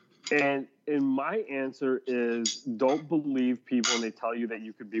 And my answer is, don't believe people when they tell you that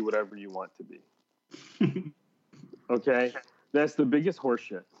you could be whatever you want to be. Okay? That's the biggest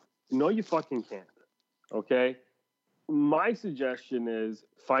horseshit. No, you fucking can't. Okay? My suggestion is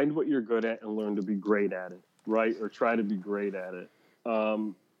find what you're good at and learn to be great at it, right? Or try to be great at it.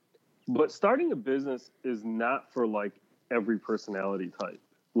 But starting a business is not for, like, every personality type.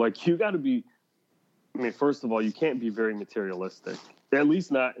 Like, you got to be, I mean, first of all, you can't be very materialistic. At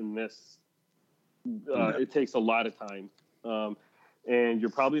least not in this. It takes a lot of time. And you're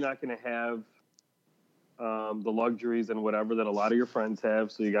probably not going to have the luxuries and whatever that a lot of your friends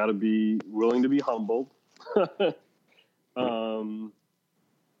have. So you got to be willing to be humbled.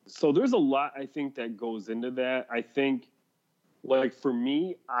 So there's a lot, I think, that goes into that. I think, like, for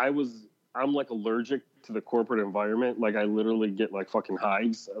me, I'm like allergic to the corporate environment. Like, I literally get like fucking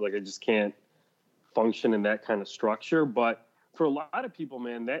hives. Like, I just can't function in that kind of structure. But for a lot of people,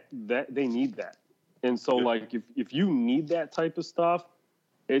 man, that they need that. And so, like, if you need that type of stuff,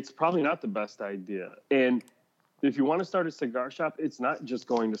 it's probably not the best idea. And if you want to start a cigar shop, it's not just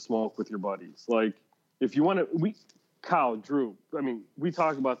going to smoke with your buddies. Like, if you want to, Kyle, Drew, I mean, we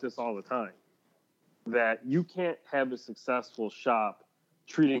talk about this all the time, that you can't have a successful shop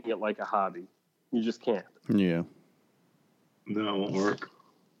treating it like a hobby. You just can't. Yeah. No, it won't work.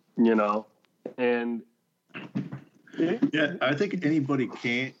 You know? And yeah, I think anybody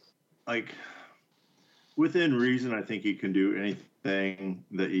can't, like, within reason, I think you can do anything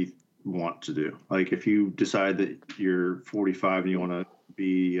that you want to do. Like, if you decide that you're 45 and you want to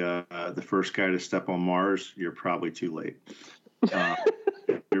be the first guy to step on Mars, you're probably too late.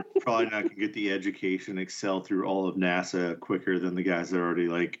 You're probably not going to get the education, excel through all of NASA quicker than the guys that are already,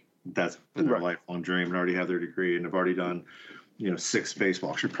 like, that's been their lifelong dream and already have their degree and have already done, 6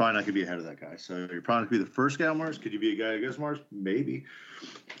 spacewalks. You're probably not going to be ahead of that guy. So you're probably going to be the first guy on Mars. Could you be a guy that goes to Mars? Maybe.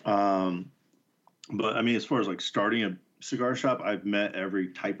 But I mean, as far as like starting a cigar shop, I've met every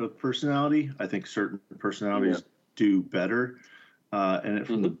type of personality. I think certain personalities do better in it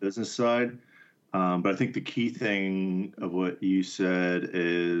from the business side. But I think the key thing of what you said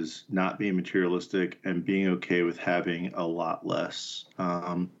is not being materialistic and being okay with having a lot less.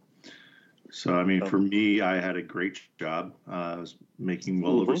 So, I mean, for me, I had a great job. I was making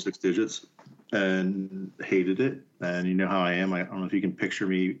well over 6 digits and hated it. And you know how I am. I don't know if you can picture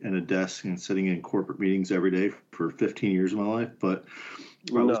me in a desk and sitting in corporate meetings every day for 15 years of my life, but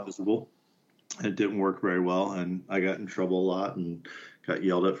I was miserable. It didn't work very well, and I got in trouble a lot and got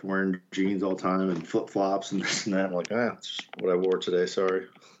yelled at for wearing jeans all the time and flip flops and this and that. I'm like, it's just what I wore today. Sorry.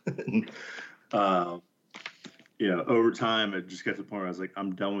 Over time, it just got to the point where I was like,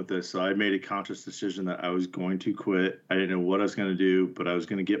 I'm done with this. So I made a conscious decision that I was going to quit. I didn't know what I was going to do, but I was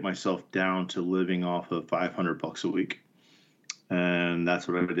going to get myself down to living off of $500 a week. And that's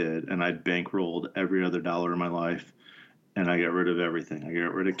what I did. And I bankrolled every other dollar in my life. And I got rid of everything. I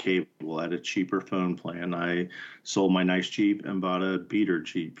got rid of cable. I had a cheaper phone plan. I sold my nice Jeep and bought a beater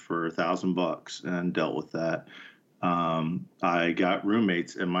Jeep for $1,000 and dealt with that. I got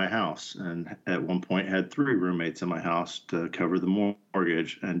roommates in my house, and at one point had 3 roommates in my house to cover the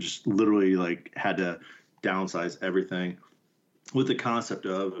mortgage, and just literally like had to downsize everything with the concept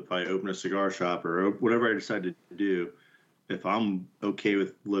of, if I open a cigar shop or whatever I decided to do, if I'm okay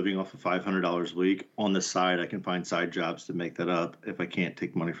with living off of $500 a week on the side, I can find side jobs to make that up. If I can't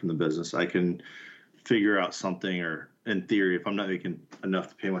take money from the business, I can figure out something, or in theory, if I'm not making enough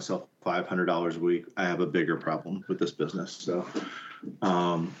to pay myself $500 a week, I have a bigger problem with this business. So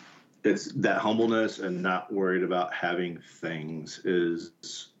it's that humbleness and not worried about having things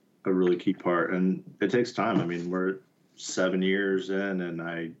is a really key part. And it takes time. I mean, we're 7 years in, and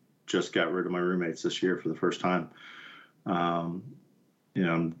I just got rid of my roommates this year for the first time. I'm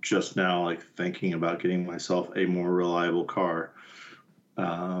just now like thinking about getting myself a more reliable car.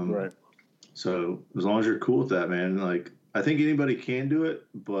 Right. So as long as you're cool with that, man, like I think anybody can do it,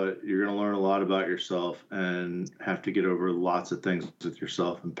 but you're going to learn a lot about yourself and have to get over lots of things with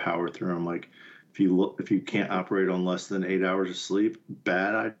yourself and power through them. Like if you can't operate on less than 8 hours of sleep,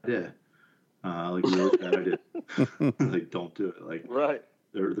 bad idea. Really bad idea. Like don't do it. Like right.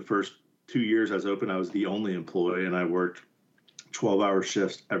 The first 2 years I was open, I was the only employee, and I worked 12-hour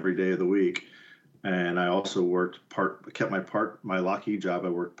shifts every day of the week. And I also kept my Lockheed job. I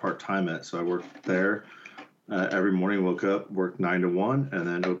worked part-time at, so I worked there every morning, woke up, worked 9 to 1, and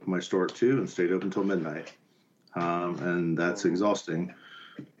then opened my store at 2 and stayed open until midnight. And that's exhausting.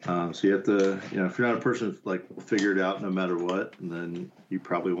 So you have to, if you're not a person who's like will figure it out no matter what, then you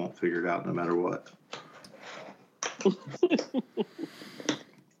probably won't figure it out no matter what.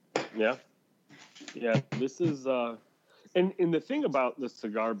 Yeah. This is, and the thing about the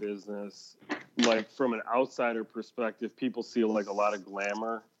cigar business, like from an outsider perspective, people see like a lot of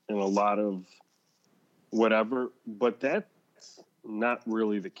glamour and a lot of whatever, but that's not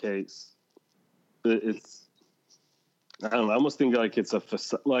really the case. It's, I don't know. I almost think like it's a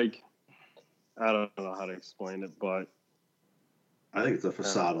facade. Like, I don't know how to explain it, but I think it's a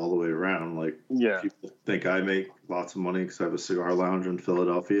facade all the way around. Like, yeah, people think I make lots of money because I have a cigar lounge in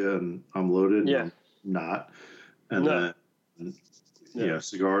Philadelphia and I'm loaded. Yeah. And I'm not. And then,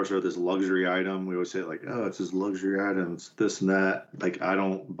 cigars are this luxury item. We always say like, oh, it's this luxury item. It's this and that. Like, I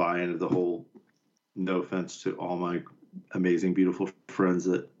don't buy into the whole. No offense to all my amazing, beautiful friends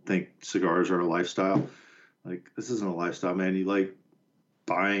that think cigars are a lifestyle. Like, this isn't a lifestyle, man. You like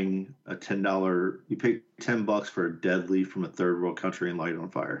buying a $10, you pay $10 for a dead leaf from a third world country and light it on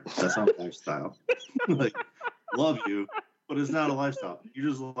fire. That's not a lifestyle. Like, love you, but it's not a lifestyle. You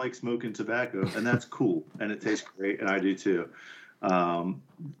just like smoking tobacco, and that's cool, and it tastes great, and I do too. But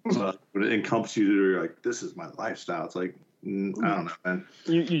when it encompasses you, you're like, this is my lifestyle. It's like, I don't know, man.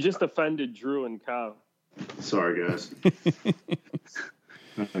 You just offended Drew and Kyle. Sorry, guys.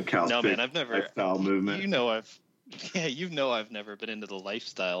 No, man, I've never lifestyle movement. I've never been into the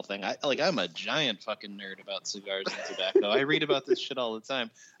lifestyle thing. I'm a giant fucking nerd about cigars and tobacco. I read about this shit all the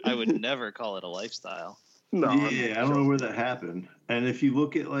time. I would never call it a lifestyle. No, I don't know where that happened. And if you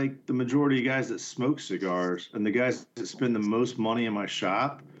look at like the majority of guys that smoke cigars and the guys that spend the most money in my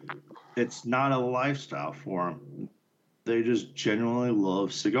shop, it's not a lifestyle for them. They just genuinely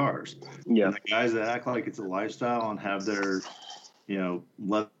love cigars. Yeah. And the guys that act like it's a lifestyle and have their,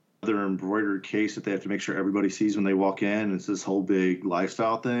 leather embroidered case that they have to make sure everybody sees when they walk in. It's this whole big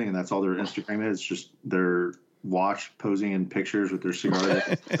lifestyle thing, and that's all their Instagram is. It's just their watch posing in pictures with their cigar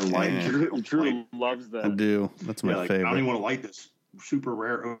and light. Drew loves that. I do. That's my favorite. I don't even want to light this super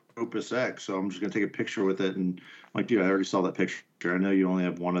rare Opus X, so I'm just going to take a picture with it. And I'm like, dude, I already saw that picture. I know you only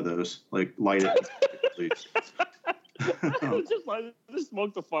have one of those. Like, light it, please. just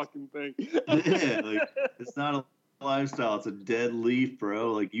smoke the fucking thing. Yeah, like, it's not a lifestyle. It's a dead leaf,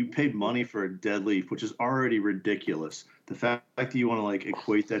 bro. Like, you paid money for a dead leaf, which is already ridiculous. The fact that you want to like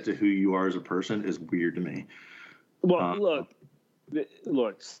equate that to who you are as a person is weird to me. Well,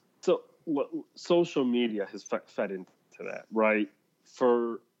 look. So social media has fed into that, right?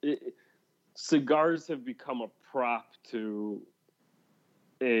 Cigars have become a prop to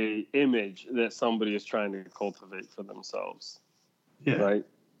a image that somebody is trying to cultivate for themselves. Yeah. Right.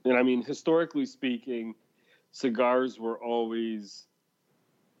 And I mean, historically speaking, cigars were always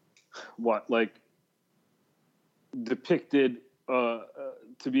depicted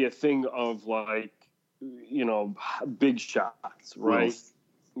to be a thing of like, big shots, right?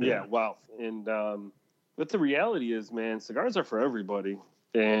 Yeah, wealth. And but the reality is, man, cigars are for everybody,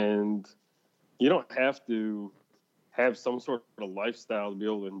 and you don't have to have some sort of lifestyle to be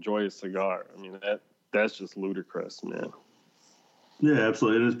able to enjoy a cigar. I mean, that's just ludicrous, man. Yeah,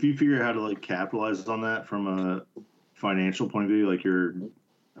 absolutely. And if you figure out how to like capitalize on that from a financial point of view, like I don't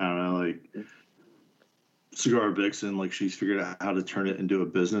know, like Cigar Vixen, like she's figured out how to turn it into a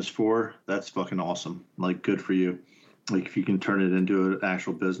business for, that's fucking awesome. Like, good for you. Like, if you can turn it into an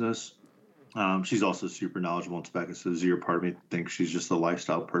actual business. She's also super knowledgeable in tobacco, so zero part of me thinks she's just a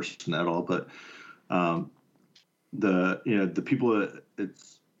lifestyle person at all. But the people that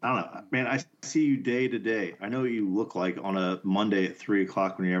I don't know, man, I see you day to day. I know what you look like on a Monday at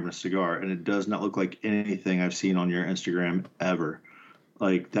 3:00 when you're having a cigar, and it does not look like anything I've seen on your Instagram ever.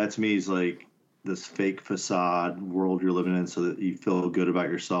 Like, that to me is like this fake facade world you're living in so that you feel good about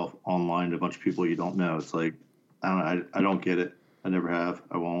yourself online to a bunch of people you don't know. It's like, I don't know. I don't get it. I never have.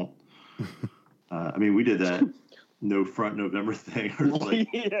 I won't. I mean, we did that no front November thing. Like,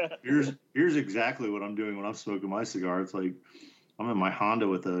 here's exactly what I'm doing when I'm smoking my cigar. It's like, I'm in my Honda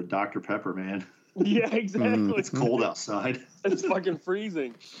with a Dr. Pepper, man. Yeah, exactly. It's cold outside. It's fucking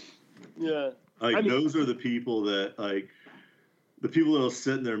freezing. Yeah. Like, those are the people that, like, the people that'll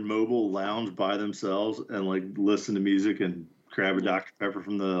sit in their mobile lounge by themselves and, like, listen to music and grab a Dr. Pepper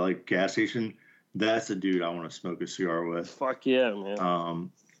from the, like, gas station. That's a dude I want to smoke a cigar with. Fuck yeah,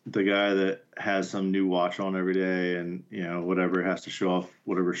 man. The guy that has some new watch on every day and, whatever, has to show off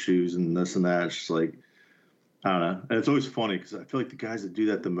whatever shoes and this and that. It's just like, I don't know. And it's always funny because I feel like the guys that do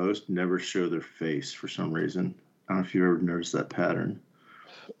that the most never show their face for some reason. I don't know if you've ever noticed that pattern.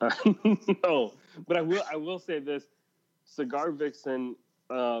 No, but I will say this. Cigar Vixen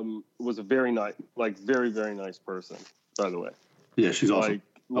was a very nice, very, very nice person, by the way. Yeah, she's awesome.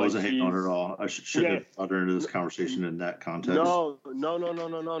 I wasn't hating on her at all. I shouldn't have brought her into this conversation in that context. No.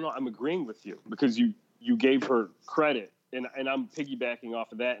 I'm agreeing with you because you gave her credit, and I'm piggybacking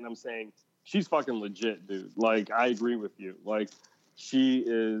off of that, and I'm saying she's fucking legit, dude. Like, I agree with you. Like, she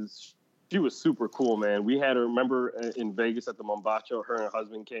was super cool, man. We had her, remember, in Vegas at the Mombacho, her and her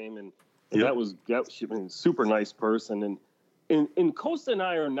husband came, and she was a super nice person. And Costa and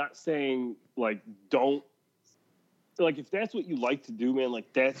I are not saying, like, don't, like, if that's what you like to do, man,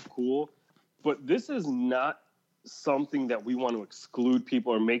 like, that's cool. But this is not something that we want to exclude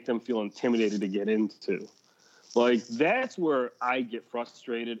people or make them feel intimidated to get into. Like, that's where I get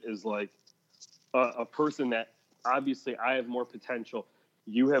frustrated, is like a person that obviously I have more potential.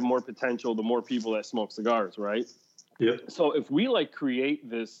 You have more potential, the more people that smoke cigars, right? Yep. So if we like create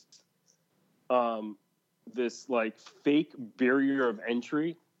this like fake barrier of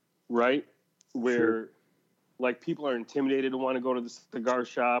entry, right? Where like people are intimidated to want to go to the cigar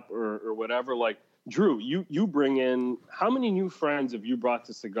shop or whatever. Like, Drew, you bring in, how many new friends have you brought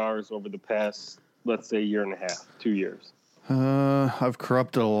to cigars over the past, let's say, 1.5 years, 2 years? I've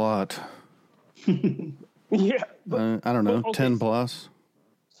corrupted a lot. Yeah. I don't know, okay, 10 plus.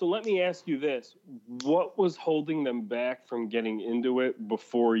 So let me ask you this. What was holding them back from getting into it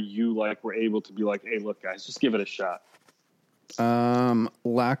before you like were able to be like, hey, look, guys, just give it a shot?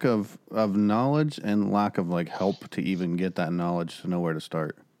 Lack of knowledge and lack of like help to even get that knowledge to know where to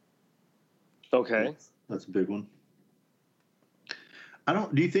start. Okay. That's a big one.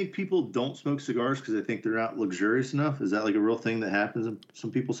 Do you think people don't smoke cigars because they think they're not luxurious enough? Is that like a real thing that happens in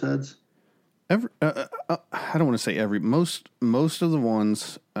some people's heads? I don't want to say most of the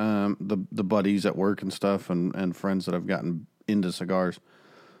ones, the buddies at work and stuff and friends that I've gotten into cigars,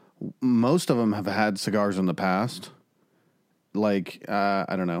 most of them have had cigars in the past. Like,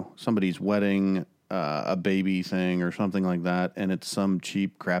 I don't know, somebody's wedding, a baby thing or something like that, and it's some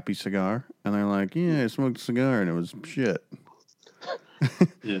cheap, crappy cigar. And they're like, yeah, I smoked a cigar and it was shit.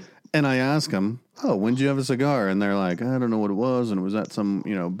 Yeah. And I ask them, oh, when did you have a cigar? And they're like, I don't know what it was. And it was at some,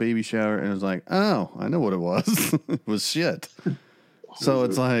 baby shower. And it was like, oh, I know what it was. It was shit. So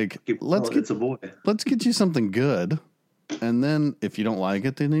it's like, let's get you something good. And then if you don't like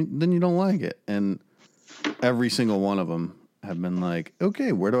it, then you don't like it. And every single one of them have been like,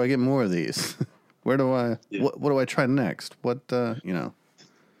 okay, where do I get more of these? Where do I, what do I try next? What, yeah.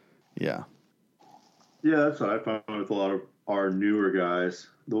 Yeah, that's what I found with a lot of our newer guys.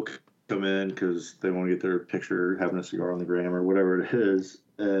 They'll come in because they want to get their picture having a cigar on the gram or whatever it is.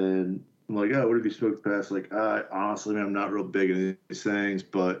 And I'm like, oh, what have you smoked past? Like, honestly, man, I'm not real big into these things,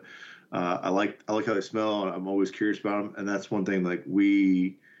 but I like how they smell. And I'm always curious about them. And that's one thing like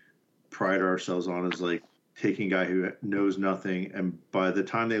we pride ourselves on is like taking a guy who knows nothing, and by the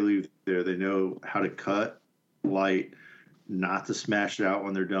time they leave there, they know how to cut, light, not to smash it out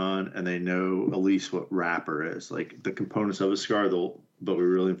when they're done, and they know at least what wrapper is. Like the components of a cigar, but we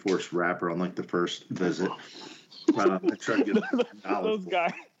really enforce wrapper on like the first visit. I try to get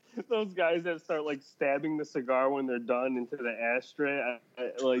those guys that start like stabbing the cigar when they're done into the ashtray,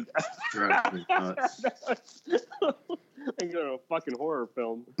 like drives me nuts. I go to a fucking horror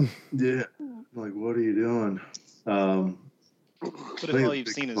film. Yeah, like what are you doing? But if all you've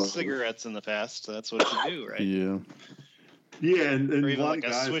seen is cigarettes in the past, that's what you do, right? Yeah. Yeah, and Or a even lot like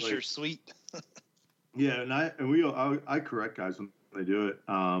of a guys, Swisher like, Sweet. yeah, and I correct guys when they do it.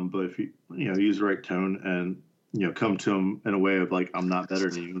 But if you use the right tone and come to them in a way of like, I'm not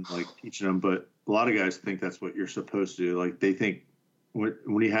better than you, and like teaching them. But a lot of guys think that's what you're supposed to do. Like they think when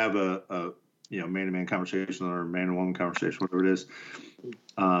you have a man-to-man conversation or man-to-woman conversation, whatever it is,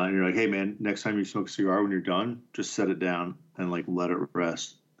 and you're like, hey man, next time you smoke a cigar, when you're done, just set it down and like let it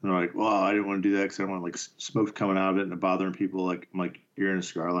rest. And they're like, well, I didn't want to do that because I don't want like smoke coming out of it and bothering people. Like I'm like, you're in a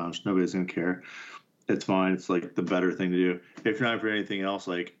cigar lounge, nobody's gonna care. It's fine. It's like the better thing to do. If not for anything else,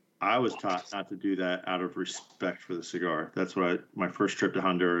 like I was taught not to do that out of respect for the cigar. That's what my first trip to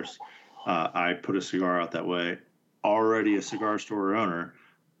Honduras, I put a cigar out that way. Already a cigar store owner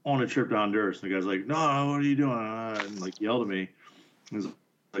on a trip to Honduras. And the guy's like, no, what are you doing? And like yelled at me. He was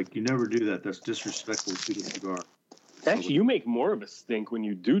like, you never do that. That's disrespectful to the cigar. Actually, you make more of a stink when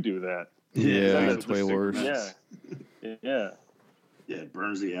you do that. Yeah, it's way worse. Yeah. Yeah, it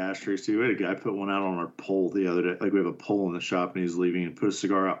burns the ashtrays too. We had a guy put one out on our pole the other day. Like we have a pole in the shop, and he's leaving and put a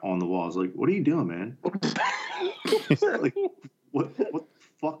cigar out on the wall. I was like, "What are you doing, man? Like, what the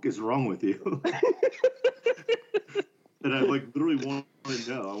fuck is wrong with you?" And I like literally want to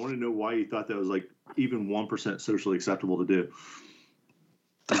know. I want to know why you thought that was like even 1% socially acceptable to do.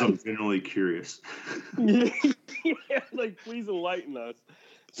 Because I'm genuinely curious. Yeah, like please enlighten us.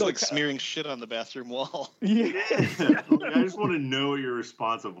 It's like smearing shit on the bathroom wall. Yeah. Like, I just want to know your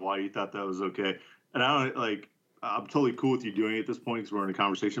response of why you thought that was okay. And I don't like. I'm totally cool with you doing it at this point because we're in a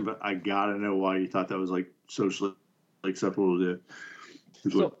conversation. But I gotta know why you thought that was like socially acceptable to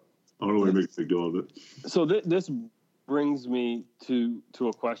do. Like, I don't really make a big deal of it. So this brings me to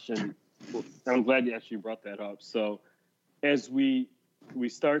a question. I'm glad you actually brought that up. So as we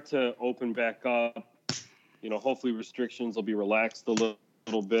start to open back up, hopefully restrictions will be relaxed a little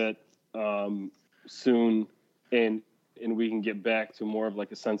bit soon, and we can get back to more of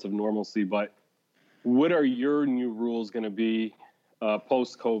like a sense of normalcy. But what are your new rules going to be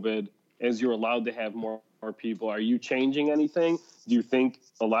post COVID as you're allowed to have more people? Are you changing anything? Do you think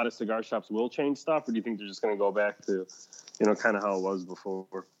a lot of cigar shops will change stuff, or do you think they're just going to go back to kind of how it was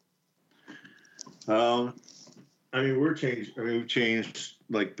before? We've changed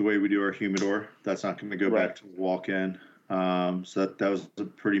like the way we do our humidor. That's not going to go back to walk-in. So that was a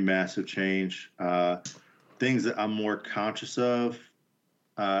pretty massive change. Things that I'm more conscious of.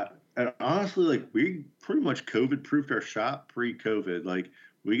 And honestly, like we pretty much COVID-proofed our shop pre-COVID. Like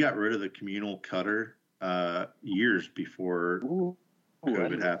we got rid of the communal cutter years before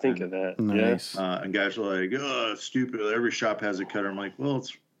COVID happened. Think of that. Nice. And guys are like, oh, it's stupid. Every shop has a cutter. I'm like, well,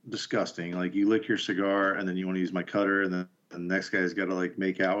 it's disgusting. Like you lick your cigar and then you want to use my cutter and then the next guy's got to like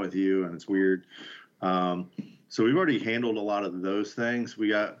make out with you and it's weird. So we've already handled a lot of those things. We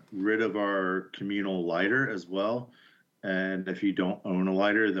got rid of our communal lighter as well. And if you don't own a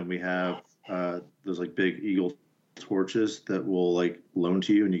lighter, then we have those like big Eagle torches that we'll like loan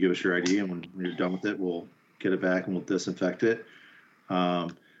to you and you give us your ID. And when you're done with it, we'll get it back and we'll disinfect it.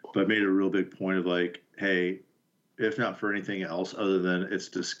 But made a real big point of like, hey, if not for anything else other than it's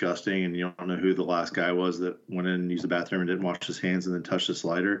disgusting and you don't know who the last guy was that went in and used the bathroom and didn't wash his hands and then touched this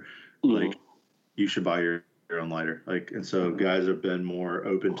lighter, like you should buy your own lighter. Like, and so guys have been more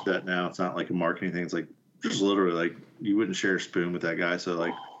open to that now. It's not like a marketing thing. It's like just literally like you wouldn't share a spoon with that guy. So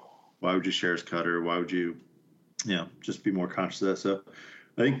like, why would you share his cutter? Why would you, just be more conscious of that. So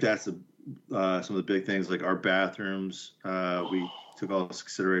I think that's some of the big things. Like our bathrooms, we took all this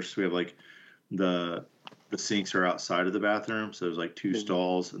consideration. So we have like the sinks are outside of the bathroom. So there's like two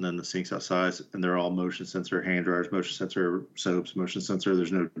stalls and then the sinks outside and they're all motion sensor, hand dryers, motion sensor, soaps, motion sensor.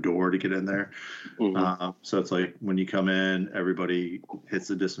 There's no door to get in there. So it's like when you come in, everybody hits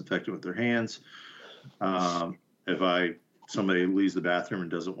the disinfectant with their hands. If somebody leaves the bathroom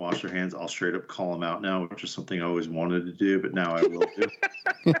and doesn't wash their hands, I'll straight up call them out now, which is something I always wanted to do, but now I will do.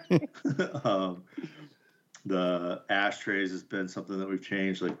 The ashtrays has been something that we've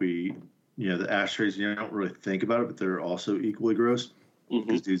changed. Like the ashtrays, you don't really think about it, but they're also equally gross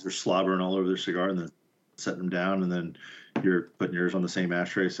because dudes are slobbering all over their cigar and then setting them down, and then you're putting yours on the same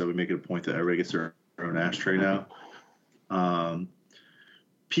ashtray. So we make it a point that everybody gets their own ashtray now.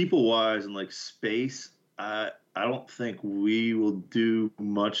 People wise and like space, I don't think we will do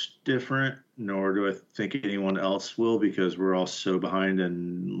much different, nor do I think anyone else will, because we're all so behind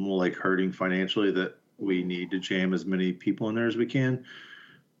and like hurting financially that we need to jam as many people in there as we can.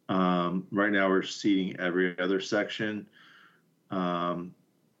 Right now we're seating every other section.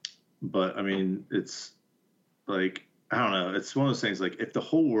 But I mean, it's like, I don't know. It's one of those things, like if the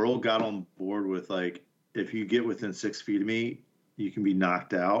whole world got on board with like, if you get within 6 feet of me, you can be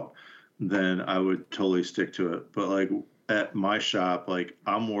knocked out, then I would totally stick to it. But like at my shop, like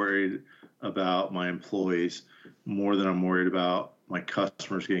I'm worried about my employees more than I'm worried about my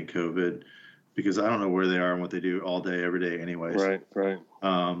customers getting COVID, because I don't know where they are and what they do all day, every day anyways. Right.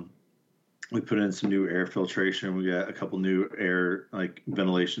 We put in some new air filtration. We got a couple new air, like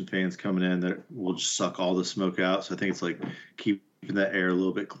ventilation fans coming in that will just suck all the smoke out. So I think it's like keeping that air a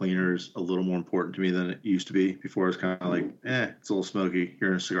little bit cleaner is a little more important to me than it used to be. Before it was kind of like, it's a little smoky.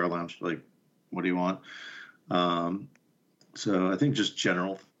 You're in a cigar lounge. Like, what do you want? So I think just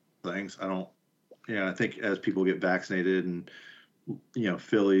general things. I think as people get vaccinated and,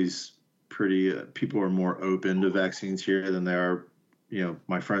 Philly's people are more open to vaccines here than they are.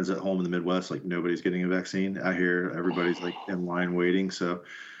 My friends at home in the Midwest, like nobody's getting a vaccine. I hear everybody's like in line waiting. So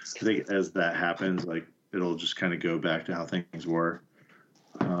I think as that happens, like it'll just kind of go back to how things were.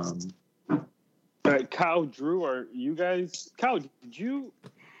 All right, Kyle, Drew, are you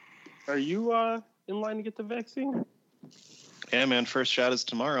in line to get the vaccine? Yeah, man. First shot is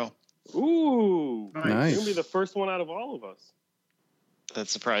tomorrow. Ooh, nice. You're gonna be the first one out of all of us. That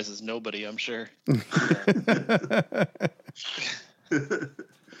surprises nobody, I'm sure.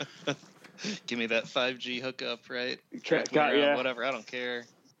 Give me that 5G hookup, right? Whatever, I don't care.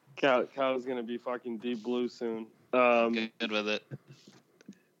 Kyle's gonna be fucking deep blue soon. Good with it.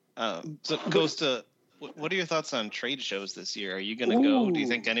 So, Costa, what are your thoughts on trade shows this year? Are you gonna go? Do you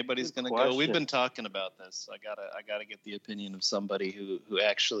think anybody's gonna go? We've been talking about this. I gotta get the opinion of somebody who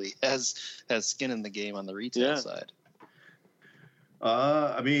actually has skin in the game on the retail side.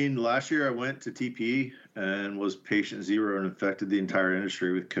 I mean, last year I went to TP and was patient zero and infected the entire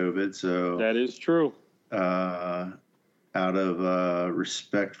industry with COVID. So that is true. Out of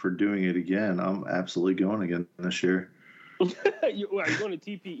respect for doing it again, I'm absolutely going again this year. Are you going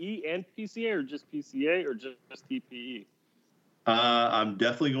to TPE and PCA, or just PCA, or just TPE? I'm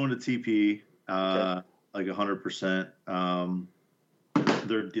definitely going to TP, Okay. like 100%.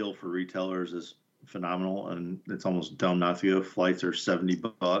 Their deal for retailers is phenomenal, and it's almost dumb not to go. Flights are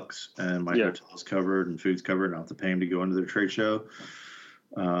 $70 and my hotel's covered and food's covered, and I don't have to pay them to go into their trade show.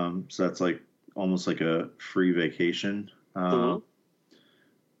 So that's like almost like a free vacation. And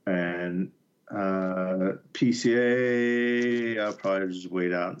PCA, I'll probably just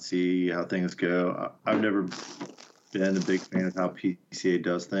wait out and see how things go. I've never been a big fan of how PCA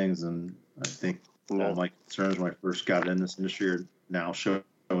does things, and I think all my concerns when I first got in this industry are now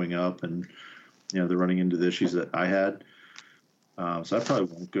showing up, and they're running into the issues that I had. So I probably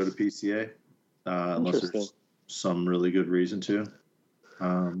won't go to PCA unless there's some really good reason to. But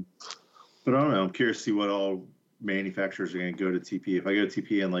I don't know. I'm curious to see what all manufacturers are going to go to TP. If I go to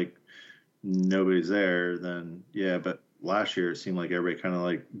TP and like nobody's there, then yeah. But last year it seemed like everybody kind of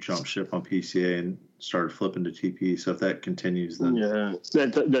like jumped ship on PCA and started flipping to TP. So if that continues, then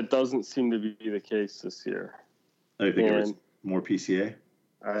that doesn't seem to be the case this year. I think it was more PCA.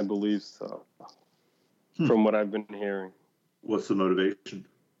 I believe so. From what I've been hearing. What's the motivation?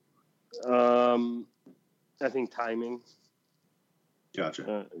 I think timing.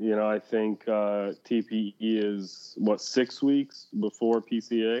 Gotcha. I think TPE is 6 weeks before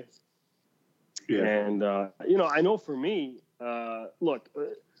PCA. Yeah. And I know for me, look,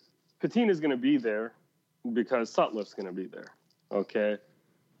 Patina's going to be there because Sutliff's going to be there. Okay.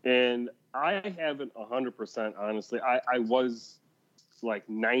 And I haven't 100%, honestly. I was like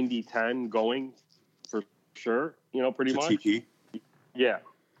 90-10 going for sure, pretty much. TP? Yeah.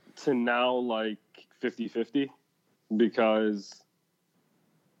 To now like 50-50, because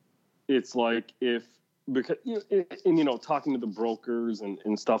it's like talking to the brokers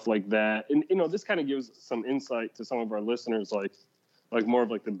and stuff like that. And, this kind of gives some insight to some of our listeners, like more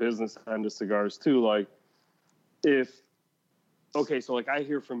of like the business end of cigars too. Like so like I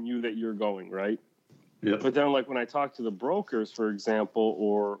hear from you that you're going, right? Yeah. But then like when I talk to the brokers, for example,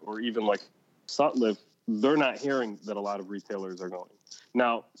 or even like Sutliff, they're not hearing that a lot of retailers are going.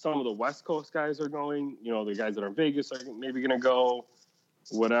 Now, some of the West Coast guys are going, the guys that are in Vegas are maybe going to go,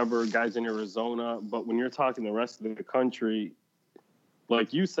 whatever, guys in Arizona. But when you're talking the rest of the country,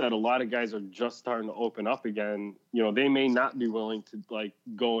 like you said, a lot of guys are just starting to open up again. You know, they may not be willing to like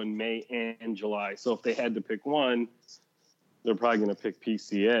go in May and July. So if they had to pick one, they're probably going to pick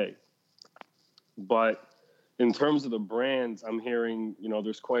PCA. But in terms of the brands, I'm hearing, you know,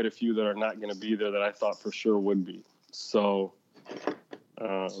 there's quite a few that are not going to be there that I thought for sure would be. So,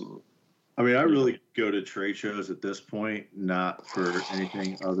 I mean, I really go to trade shows at this point, not for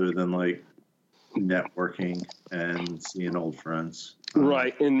anything other than like networking and seeing old friends.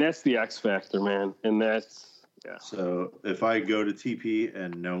 Right. And that's the X factor, man. And that's, yeah. So if I go to TP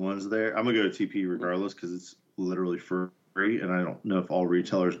and no one's there, I'm going to go to TP regardless because it's literally free. And I don't know if all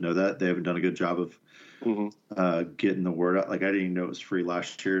retailers know that. They haven't done a good job of getting the word out. Like, I didn't even know it was free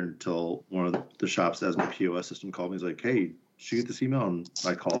last year until one of the shops that has my POS system called me. He's like, hey, did you get this email? And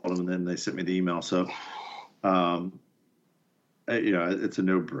I called them, and then they sent me the email. So, you know, it's a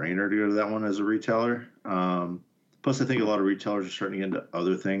no-brainer to go to that one as a retailer. Plus, I think a lot of retailers are starting to get into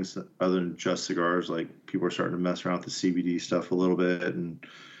other things other than just cigars. Like, people are starting to mess around with the CBD stuff a little bit and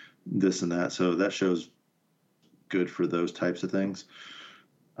this and that. So that shows good for those types of things.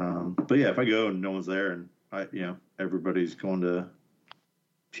 But yeah, if I go and no one's there and you know, everybody's going to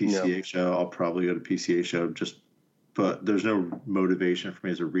PCA show, I'll probably go to PCA show but there's no motivation for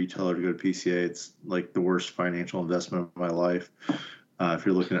me as a retailer to go to PCA. It's like the worst financial investment of my life. If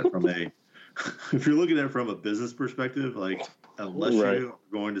you're looking at it from a business perspective, like unless you're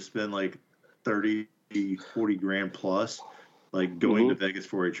going to spend like 30, 40 grand plus, like going to Vegas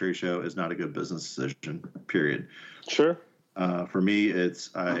for a trade show is not a good business decision, period. Sure. For me,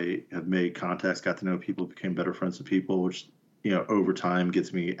 I have made contacts, got to know people, became better friends with people, which, you know, over time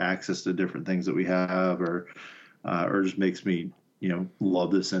gets me access to different things that we have or just makes me, you know,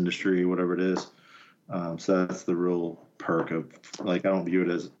 love this industry, whatever it is. So that's the real perk of, like, I don't view it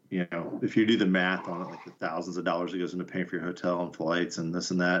as, you know, if you do the math on it, like the thousands of dollars that goes into paying for your hotel and flights and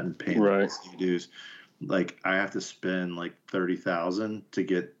this and that and paying the dues. Like, I have to spend like $30,000 to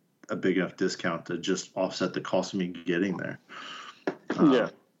get a big enough discount to just offset the cost of me getting there. Now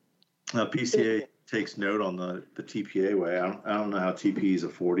PCA takes note on the TPA way. I don't know how TP is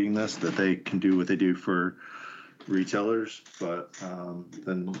affording this, that they can do what they do for retailers, but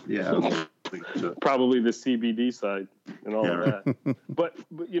then probably the CBD side and all of that. But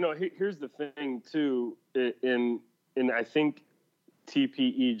you know, here's the thing too. In I think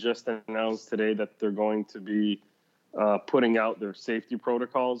TPE just announced today that they're going to be putting out their safety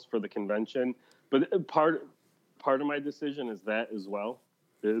protocols for the convention. But part of my decision is that as well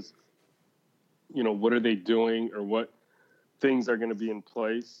is, you know, what are they doing or what things are going to be in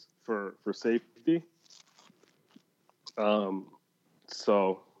place for safety.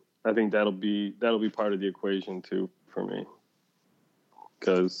 So I think that'll be part of the equation too for me,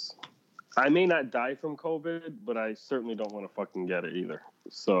 because I may not die from COVID, but I certainly don't want to fucking get it either.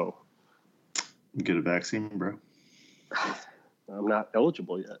 So get a vaccine, bro. I'm not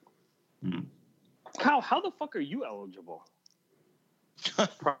eligible yet. Kyle, how the fuck are you eligible?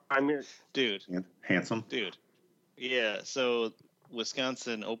 Primary, dude. Handsome, dude. Yeah. So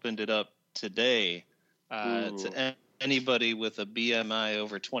Wisconsin opened it up today to anybody with a BMI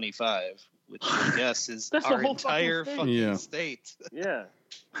over 25, which I guess is our entire fucking state. Yeah.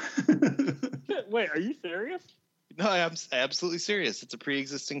 Wait, are you serious? No, I'm absolutely serious. It's a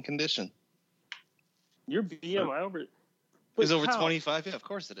pre-existing condition. Your BMI is over 25. Yeah, of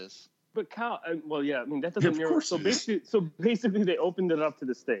course it is. But Kyle, well, yeah, I mean that doesn't narrow. So basically, they opened it up to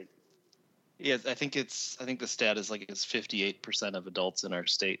the state. Yeah, I think the stat is like it's 58% of adults in our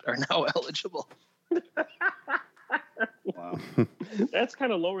state are now eligible. Wow, that's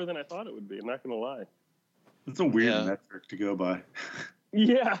kind of lower than I thought it would be. I'm not gonna lie. It's a weird metric to go by.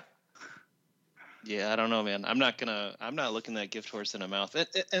 Yeah. Yeah, I don't know, man. I'm not looking that gift horse in the mouth.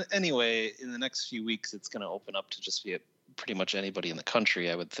 Anyway, in the next few weeks, it's gonna open up to just be pretty much anybody in the country,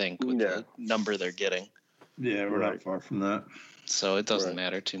 I would think, with the number they're getting. Yeah, we're not far from that. So it doesn't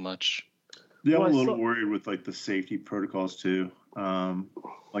matter too much. Yeah, I'm a little worried with like the safety protocols too.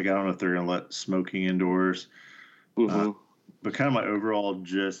 Like, I don't know if they're gonna let smoking indoors. But kind of my overall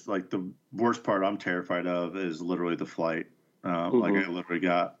gist, like the worst part I'm terrified of is literally the flight. Like, I literally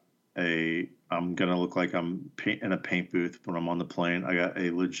got I'm going to look like I'm in a paint booth when I'm on the plane. I got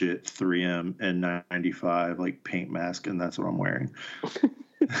a legit 3M N95 like paint mask, and that's what I'm wearing.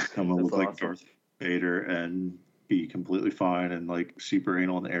 I'm going to look like Darth Vader and be completely fine and like super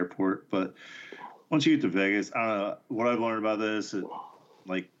anal in the airport. But once you get to Vegas, I don't know what I've learned about this.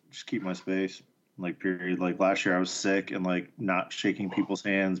 Like, just keep my space. Like, period. Like, last year I was sick and like not shaking people's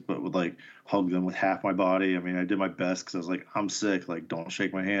hands, but would like hug them with half my body. I mean, I did my best because I was like, I'm sick. Like, don't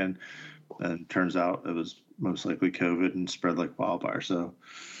shake my hand. And turns out it was most likely COVID and spread like wildfire. So,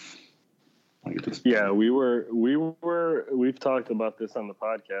 yeah, we've talked about this on the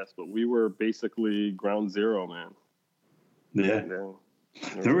podcast, but we were basically ground zero, man. Yeah.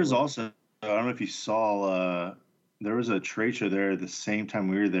 There was also, I don't know if you saw, there was a trade show there the same time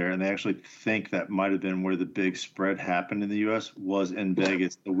we were there, and they actually think that might have been where the big spread happened in the U.S. was in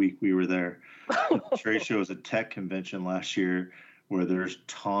Vegas the week we were there. The trade show was a tech convention last year where there's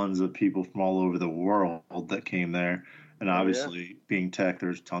tons of people from all over the world that came there. And obviously, being tech,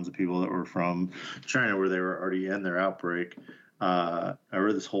 there's tons of people that were from China where they were already in their outbreak. I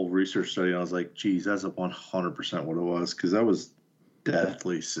read this whole research study, and I was like, geez, that's 100% what it was, because I was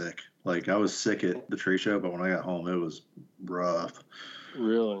deathly sick. Like, I was sick at the trade show, but when I got home, it was rough.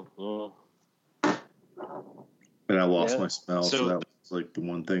 Really? Oh. And I lost my smell, so that was like the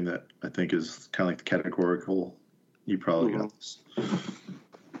one thing that I think is kind of like the categorical. You probably got this.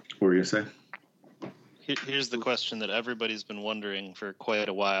 What were you going to say? Here's the question that everybody's been wondering for quite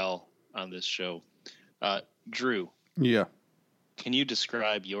a while on this show. Drew. Yeah. Can you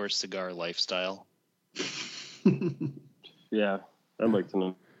describe your cigar lifestyle? Yeah, I'd like to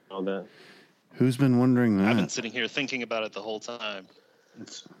know that. Who's been wondering that? I've been sitting here thinking about it the whole time.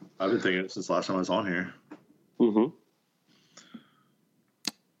 I've been thinking it since last time I was on here. Mm-hmm.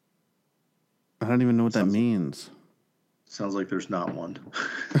 I don't even know what that means. Sounds like there's not one.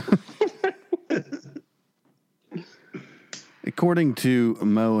 According to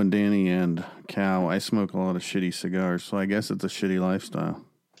Mo and Danny and Cal, I smoke a lot of shitty cigars, so I guess it's a shitty lifestyle.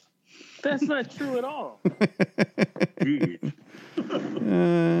 That's not true at all.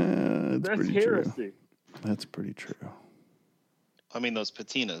 That's heresy. True. That's pretty true. I mean, those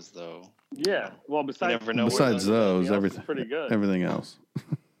patinas, though. Yeah. Well, besides those, everything pretty good. Everything else.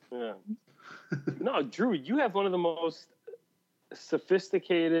 Yeah. No, Drew, you have one of the most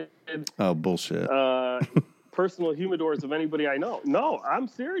sophisticated. Oh, bullshit. Personal humidors of anybody I know. No, I'm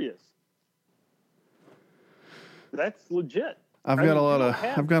serious. That's legit. I've got a lot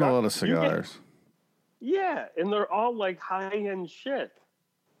of cigars. Yeah, and they're all like high-end shit.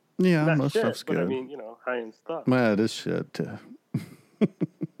 Yeah, Not most shit, stuff's good. But I mean, high-end stuff. Well, it is shit too.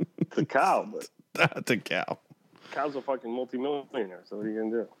 It's a cow, but that's a cow. Cow's a fucking multimillionaire. So what are you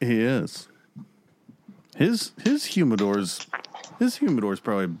gonna do? He is. His humidor's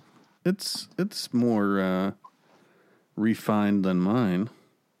probably it's more refined than mine.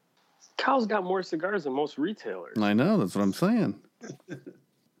 Cow's got more cigars than most retailers. I know, that's what I'm saying.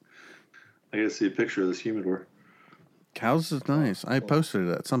 I gotta see a picture of this humidor. Cow's is nice. I posted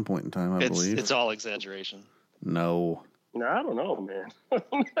it at some point in time, I believe. It's all exaggeration. No. No, I don't know, man.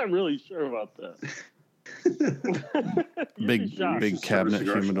 I'm not really sure about that. big cabinet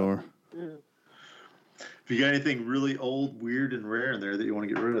humidor. Yeah. If you got anything really old, weird, and rare in there that you want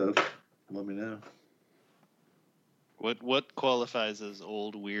to get rid of, let me know. What qualifies as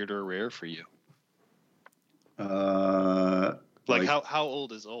old, weird, or rare for you? Like how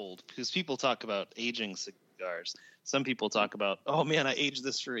old is old? Because people talk about aging cigars. Some people talk about, oh man, I aged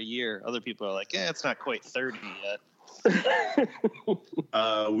this for a year. Other people are like, it's not quite 30 yet.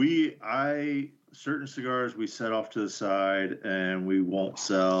 Certain cigars we set off to the side and we won't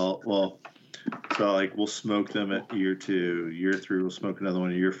sell. Well, so like we'll smoke them at year 2, year 3 we'll smoke another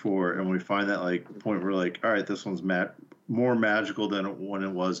one at year 4, and we find that like point where like, all right, this one's more magical than when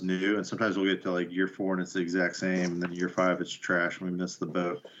it was new, and sometimes we'll get to like year 4 and it's the exact same, and then year 5 it's trash and we miss the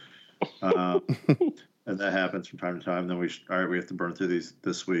boat. And that happens from time to time. Then we have to burn through these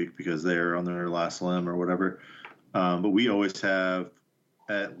this week because they're on their last limb or whatever. But we always have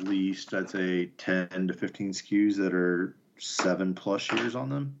at least, I'd say, 10 to 15 SKUs that are 7+ years on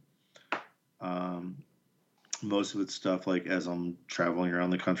them. Most of it's stuff like as I'm traveling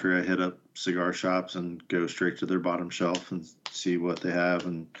around the country, I hit up cigar shops and go straight to their bottom shelf and see what they have.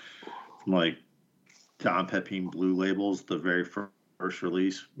 And from like Don Pepin Blue labels, the very first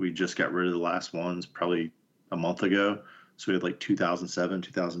release, we just got rid of the last ones probably a month ago. So we had like 2007,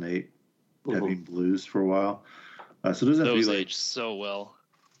 2008 Pepin Blues for a while. So it doesn't have to be like aged so well.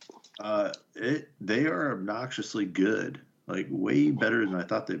 They are obnoxiously good, like way better than I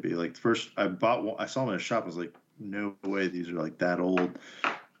thought they'd be. Like first, I bought one. I saw them in a shop. I was like, no way, these are like that old.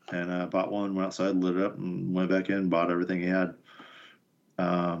 And I bought one, went outside, lit it up, and went back in, bought everything he had.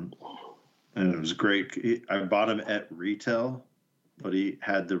 And it was great. I bought him at retail, but he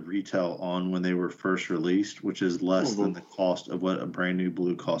had the retail on when they were first released, which is less than the cost of what a brand new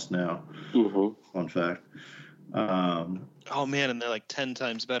blue costs now. Fun fact. Oh man, and they're like 10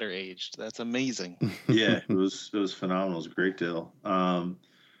 times better aged. That's amazing. Yeah, it was phenomenal. It was a great deal.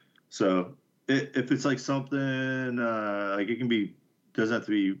 So if it's like something like it can be, doesn't have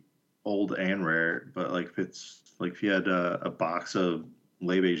to be old and rare, but like if you had a box of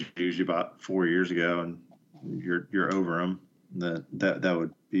late age you bought 4 years ago and you're over them, that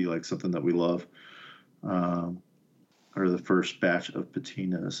would be like something that we love, or the first batch of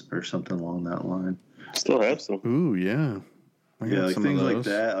patinas or something along that line. Still have some. Ooh, yeah. Yeah, like things like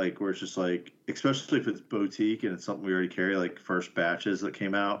that, like where it's just like, especially if it's boutique and it's something we already carry, like first batches that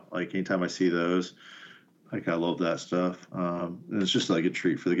came out. Like anytime I see those, like I love that stuff. And it's just like a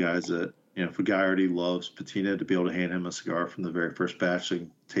treat for the guys that, you know, if a guy already loves patina, to be able to hand him a cigar from the very first batch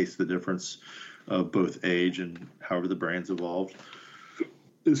and taste the difference of both age and however the brand's evolved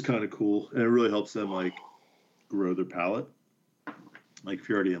is kind of cool. And it really helps them like grow their palate. Like if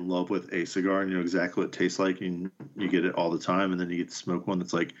you're already in love with a cigar and you know exactly what it tastes like and you get it all the time, and then you get to smoke one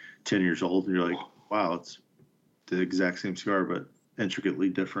that's like 10 years old and you're like, wow, it's the exact same cigar but intricately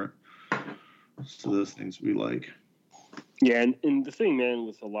different. So those things we like. Yeah, and the thing, man,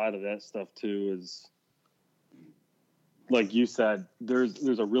 with a lot of that stuff too is, like you said,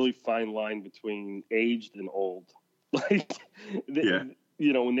 there's a really fine line between aged and old. Like, you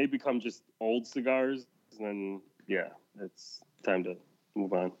know, when they become just old cigars, then yeah, it's time to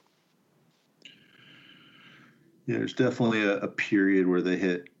move on. Yeah, there's definitely a period where they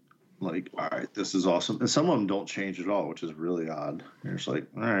hit like, all right, this is awesome. And some of them don't change at all, which is really odd. You're just like,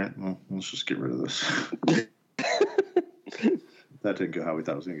 all right, well, let's just get rid of this. That didn't go how we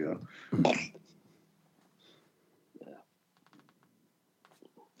thought it was going to go.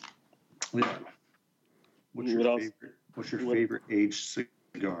 Yeah. What's your favorite aged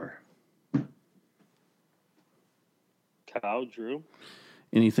cigar? Cow, Drew?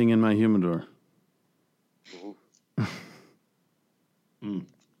 Anything in my humidor.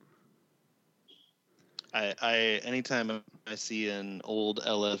 I anytime I see an old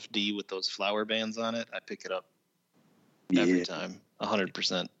LFD with those flower bands on it, I pick it up every time,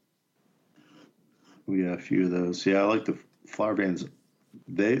 100%. We got a few of those. Yeah, I like the flower bands.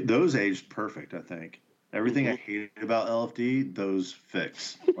 Those aged perfect, I think. Everything I hated about LFD, those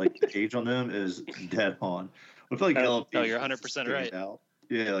fix. Like the age on them is dead on. I feel like LFD. No, you're 100% right.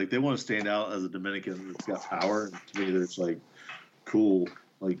 Yeah, like they want to stand out as a Dominican that's got power. And to me, it's like cool.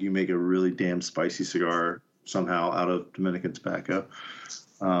 Like you make a really damn spicy cigar somehow out of Dominican tobacco.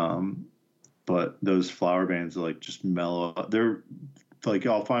 But those flower bands are like just mellow. They're like,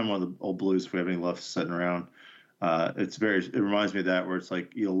 I'll find one of the old blues if we have any left sitting around. It reminds me of that where it's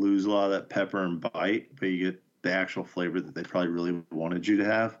like you'll lose a lot of that pepper and bite, but you get the actual flavor that they probably really wanted you to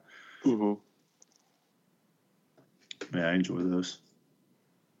have. Mm-hmm. Yeah, I enjoy those.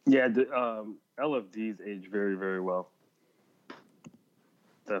 Yeah, the LFDs age very, very well.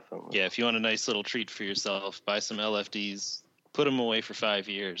 Definitely. Yeah, if you want a nice little treat for yourself, buy some LFDs, put them away for 5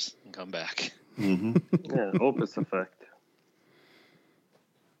 years, and come back. Mm-hmm. Yeah, Opus effect.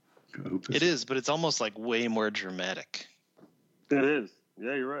 Opus. It is, but it's almost like way more dramatic. It is.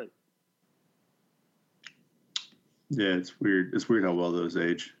 Yeah, you're right. Yeah, it's weird. It's weird how well those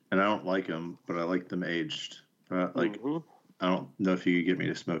age. And I don't like them, but I like them aged. I don't know if you could get me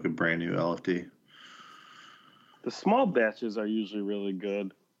to smoke a brand new LFD. The small batches are usually really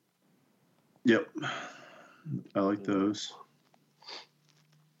good. Yep. I like those.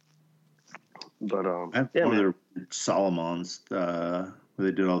 But I have one of their Solomons where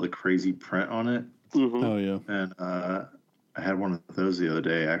they did all the crazy print on it. Mm-hmm. Oh, yeah. And I had one of those the other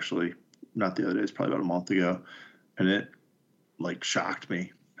day, actually. Not the other day, it's probably about a month ago. And it, like, shocked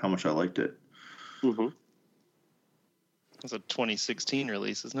me how much I liked it. Mm-hmm. It's a 2016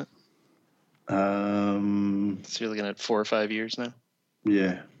 release, isn't it? So you're looking at 4 or 5 years now?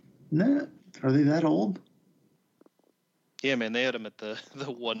 Yeah. Nah, are they that old? Yeah, man, they had them at the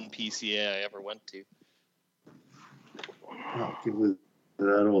one PCA I ever went to. Oh, I can't believe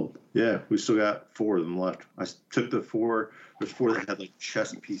they're that old. Yeah, we still got 4 of them left. I took the 4. There's 4 that had like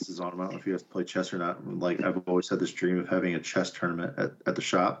chess pieces on them. I don't know if you guys play chess or not. Like I've always had this dream of having a chess tournament at the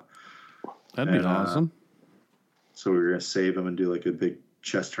shop. That'd be awesome. So we were gonna save them and do like a big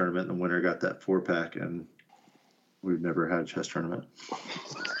chess tournament. And the winner got that 4-pack, and we've never had a chess tournament.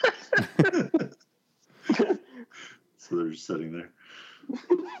 So they're just sitting there.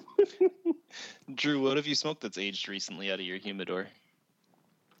 Drew, what have you smoked that's aged recently out of your humidor?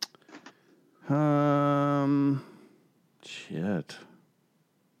 Shit.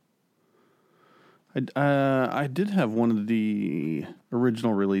 I did have one of the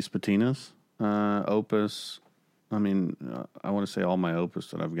original release patinas, Opus. I mean, I want to say all my Opus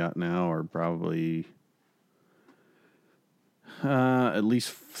that I've got now are probably at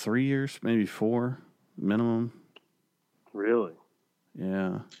least 3 years, maybe 4 minimum. Really?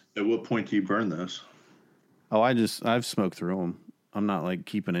 Yeah. At what point do you burn those? Oh, I've smoked through them. I'm not like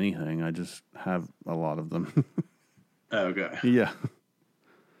keeping anything. I just have a lot of them. Okay. Yeah.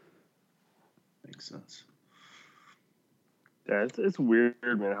 Makes sense. Yeah, it's weird,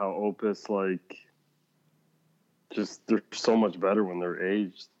 man, how Opus, like, just, they're so much better when they're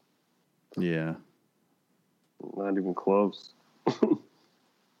aged. Yeah. Not even close.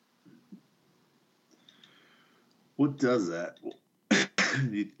 What does that?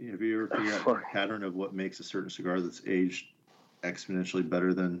 Have you ever figured out a pattern of what makes a certain cigar that's aged exponentially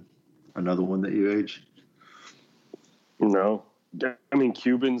better than another one that you age? No. I mean,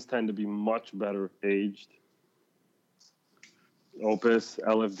 Cubans tend to be much better aged. Opus,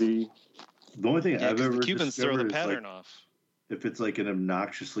 LFD. The only thing I've ever the Cubans throw the discovered is, pattern like, off. if it's like an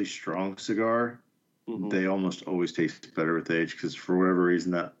obnoxiously strong cigar, Mm-hmm. they almost always taste better with age because for whatever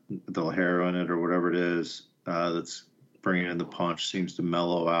reason that the hair on it or whatever it is that's bringing in the punch seems to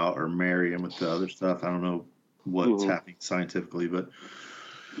mellow out or marry in with the other stuff. I don't know what's happening scientifically, but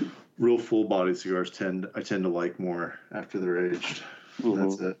real full-bodied cigars I tend to like more after they're aged.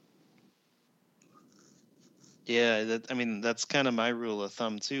 That's it. Yeah, that's kind of my rule of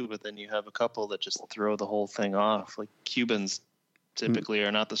thumb too. But then you have a couple that just throw the whole thing off. Like Cubans typically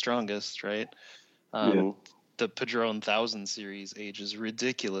are not the strongest, right? The Padron 1000 series ages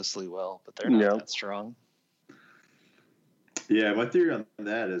ridiculously well, but they're not that strong. Yeah, my theory on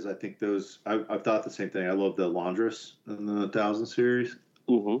that is I think those I've thought the same thing. I love the Londres in the 1000 series,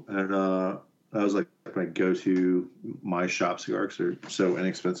 and that was like my go-to my shop cigar because they're so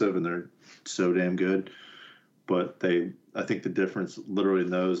inexpensive and they're so damn good. But I think the difference literally in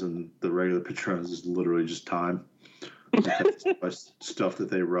those and the regular Patrons is literally just time. Stuff that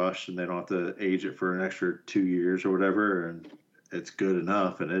they rush and they don't have to age it for an extra 2 years or whatever, and it's good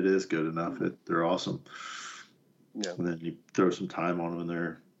enough, and it is good enough. They're awesome. Yeah, and then you throw some time on them, and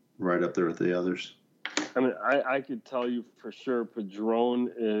they're right up there with the others. I mean, I could tell you for sure, Padron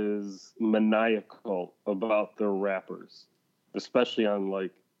is maniacal about their wrappers, especially on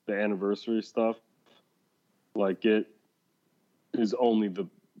like the anniversary stuff. Like it is only the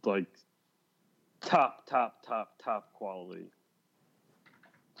like top quality.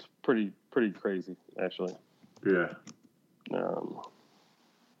 It's pretty crazy, actually. Yeah.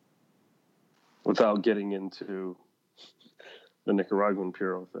 Without getting into the Nicaraguan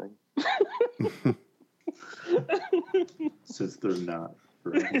Puro thing. Since they're not.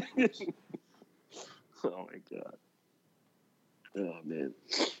 Right? Oh my god. Oh man.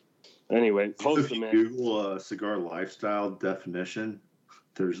 Anyway, post if you Google cigar lifestyle definition,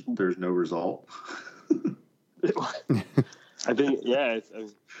 there's no result. I think it's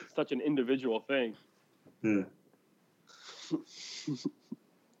such an individual thing. Yeah.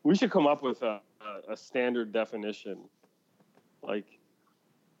 We should come up with a standard definition. Like,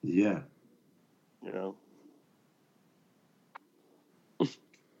 yeah, you know,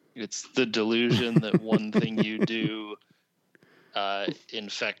 it's the delusion that one thing you do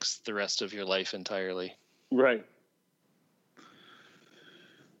infects the rest of your life entirely. Right.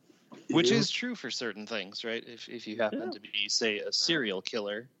 Which is true for certain things, right? If you happen to be, say, a serial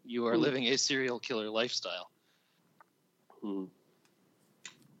killer, you are living a serial killer lifestyle.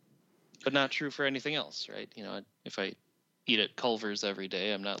 But not true for anything else, right? You know, if I eat at Culver's every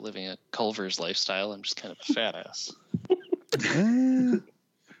day, I'm not living a Culver's lifestyle. I'm just kind of a fat ass.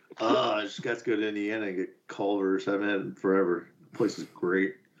 I just got to go to Indiana and get Culver's. I haven't had it forever. The place is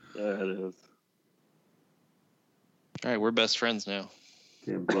great. Yeah, it is. All right, we're best friends now.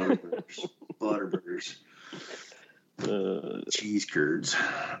 Damn Butterburgers. Butterburgers. Cheese curds.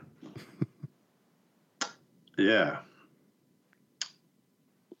 Yeah.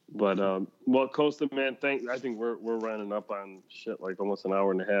 But well, Costa, man, I think we're running up on shit like almost an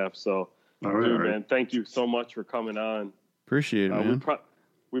hour and a half. So, man, thank you so much for coming on. Appreciate it, man.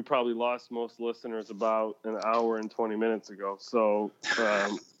 We probably lost most listeners about an hour and 20 minutes ago. So,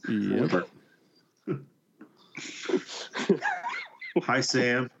 yep. Hi,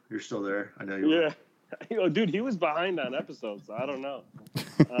 Sam. You're still there. I know you are. Yeah. Dude, he was behind on episodes, so I don't know.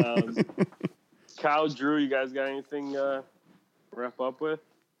 Kyle, Drew, you guys got anything to wrap up with?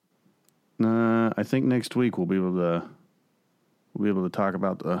 I think next week we'll be able to talk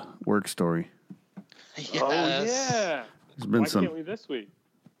about the work story. Yes. Oh yeah. There's been can't we this week?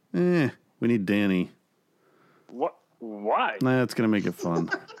 We need Danny. What? Why? That's gonna make it fun.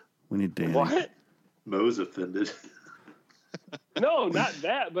 We need Danny. What? Mo's offended. No, not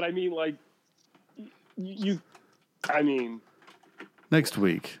that. But I mean, like, I mean, next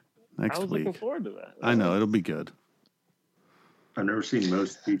week. I was looking forward to that. I know it'll be good. I've never seen Mo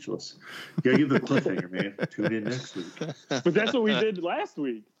speechless. You gotta give the cliffhanger, man. Tune in next week. But that's what we did last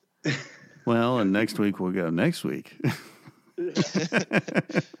week. Well, and next week we'll go next week.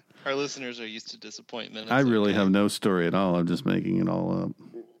 Our listeners are used to disappointment. I really have no story at all. I'm just making it all up.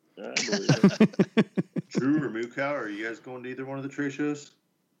 I believe it. Drew or Mukau, are you guys going to either one of the trade shows?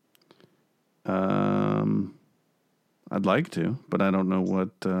 I'd like to, but I don't know what.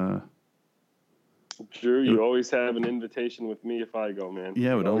 Drew, you always have an invitation with me if I go, man.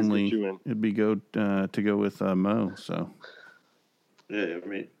 Yeah, it would Always only get you in. it'd be to go with Mo. So Yeah, I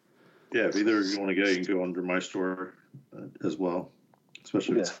mean, yeah, if either you want to go, you can go under my store as well,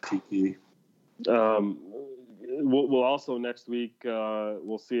 especially if it's TP. We'll also next week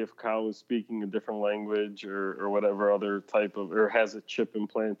we'll see if Kyle is speaking a different language or whatever other type of, or has a chip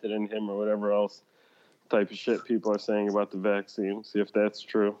implanted in him or whatever else type of shit people are saying about the vaccine. See if that's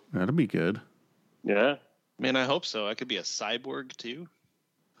true. that'd be good. Yeah. Man, I hope so. I could be a cyborg too.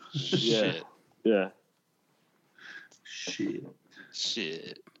 Yeah. Yeah. Shit.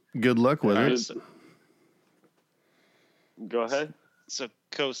 Good luck with it. Go ahead. So,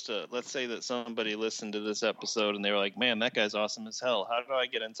 Costa, let's say that somebody listened to this episode and they were like, man, that guy's awesome as hell. How do I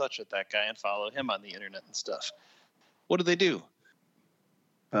get in touch with that guy and follow him on the internet and stuff? What do they do?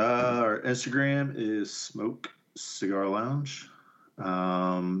 Our Instagram is Smoke Cigar Lounge.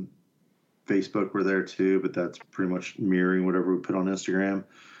 Facebook, we're there too, but that's pretty much mirroring whatever we put on Instagram.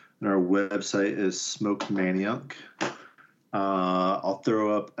 And our website is Smoke Manayunk. I'll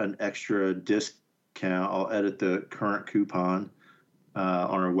throw up an extra discount. I'll edit the current coupon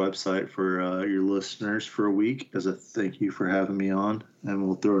on our website for your listeners for a week as a thank you for having me on, and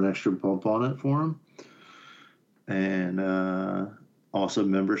we'll throw an extra bump on it for them. And also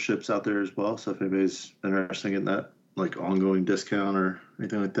memberships out there as well. So if anybody's interested in that, like ongoing discount or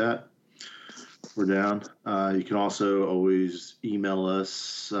anything like that, we're down. You can also always email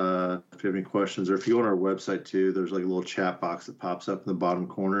us if you have any questions, or if you go on our website too, there's like a little chat box that pops up in the bottom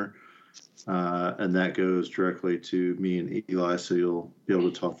corner. And that goes directly to me and Eli, so you'll be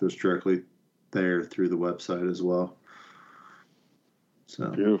able to talk to us directly there through the website as well. So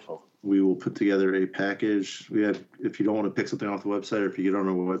Beautiful. we will put together a package. We have, if you don't want to pick something off the website, or if you get on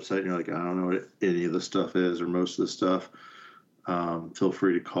our website and you're like, I don't know what any of the stuff is or most of the stuff, feel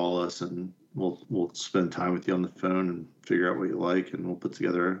free to call us and we'll spend time with you on the phone and figure out what you like, and we'll put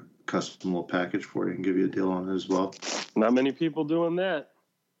together a custom little package for you and give you a deal on it as well. Not many people doing that.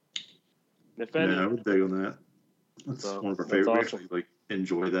 If any. Yeah, we're big on that. That's one of our favorites. Awesome. We actually like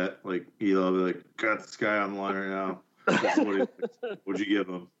enjoy that. Like Eli will be like, got this guy online right now. What'd you give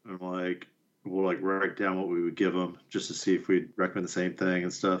him? And I'm like, we'll like write down what we would give him just to see if we'd recommend the same thing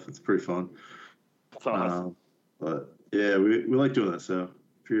and stuff. It's pretty fun. That's awesome. But yeah, we like doing that. So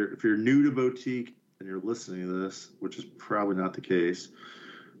if you're new to boutique and you're listening to this, which is probably not the case,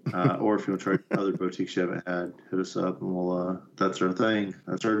 or if you want to try other boutiques you haven't had, hit us up and we'll. That's our thing.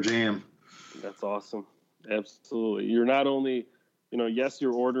 That's our jam. That's awesome. Absolutely. You're not only, yes,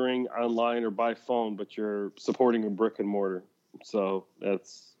 you're ordering online or by phone, but you're supporting a brick and mortar. So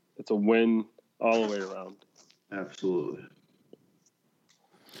it's a win all the way around. Absolutely.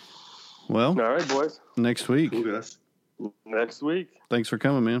 Well, all right, boys. Next week. Cool, guys. Next week. Thanks for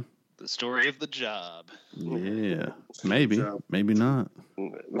coming, man. The story of the job. Yeah. Maybe. Maybe not.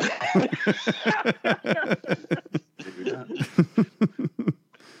 Maybe not.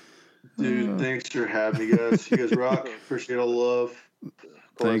 Dude, thanks for having me, guys. You guys rock. Appreciate all the love.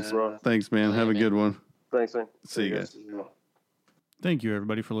 Thanks, bro. Thanks, man. Have a good one. Thanks, man. See you guys. Thank you,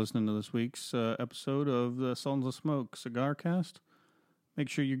 everybody, for listening to this week's episode of the Sultans of Smoke Cigar Cast. Make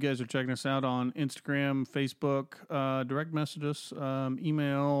sure you guys are checking us out on Instagram, Facebook, direct message us,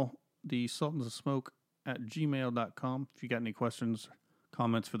 email the Sultans of Smoke at gmail.com if you got any questions,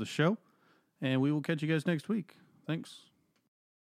 comments for the show. And we will catch you guys next week. Thanks.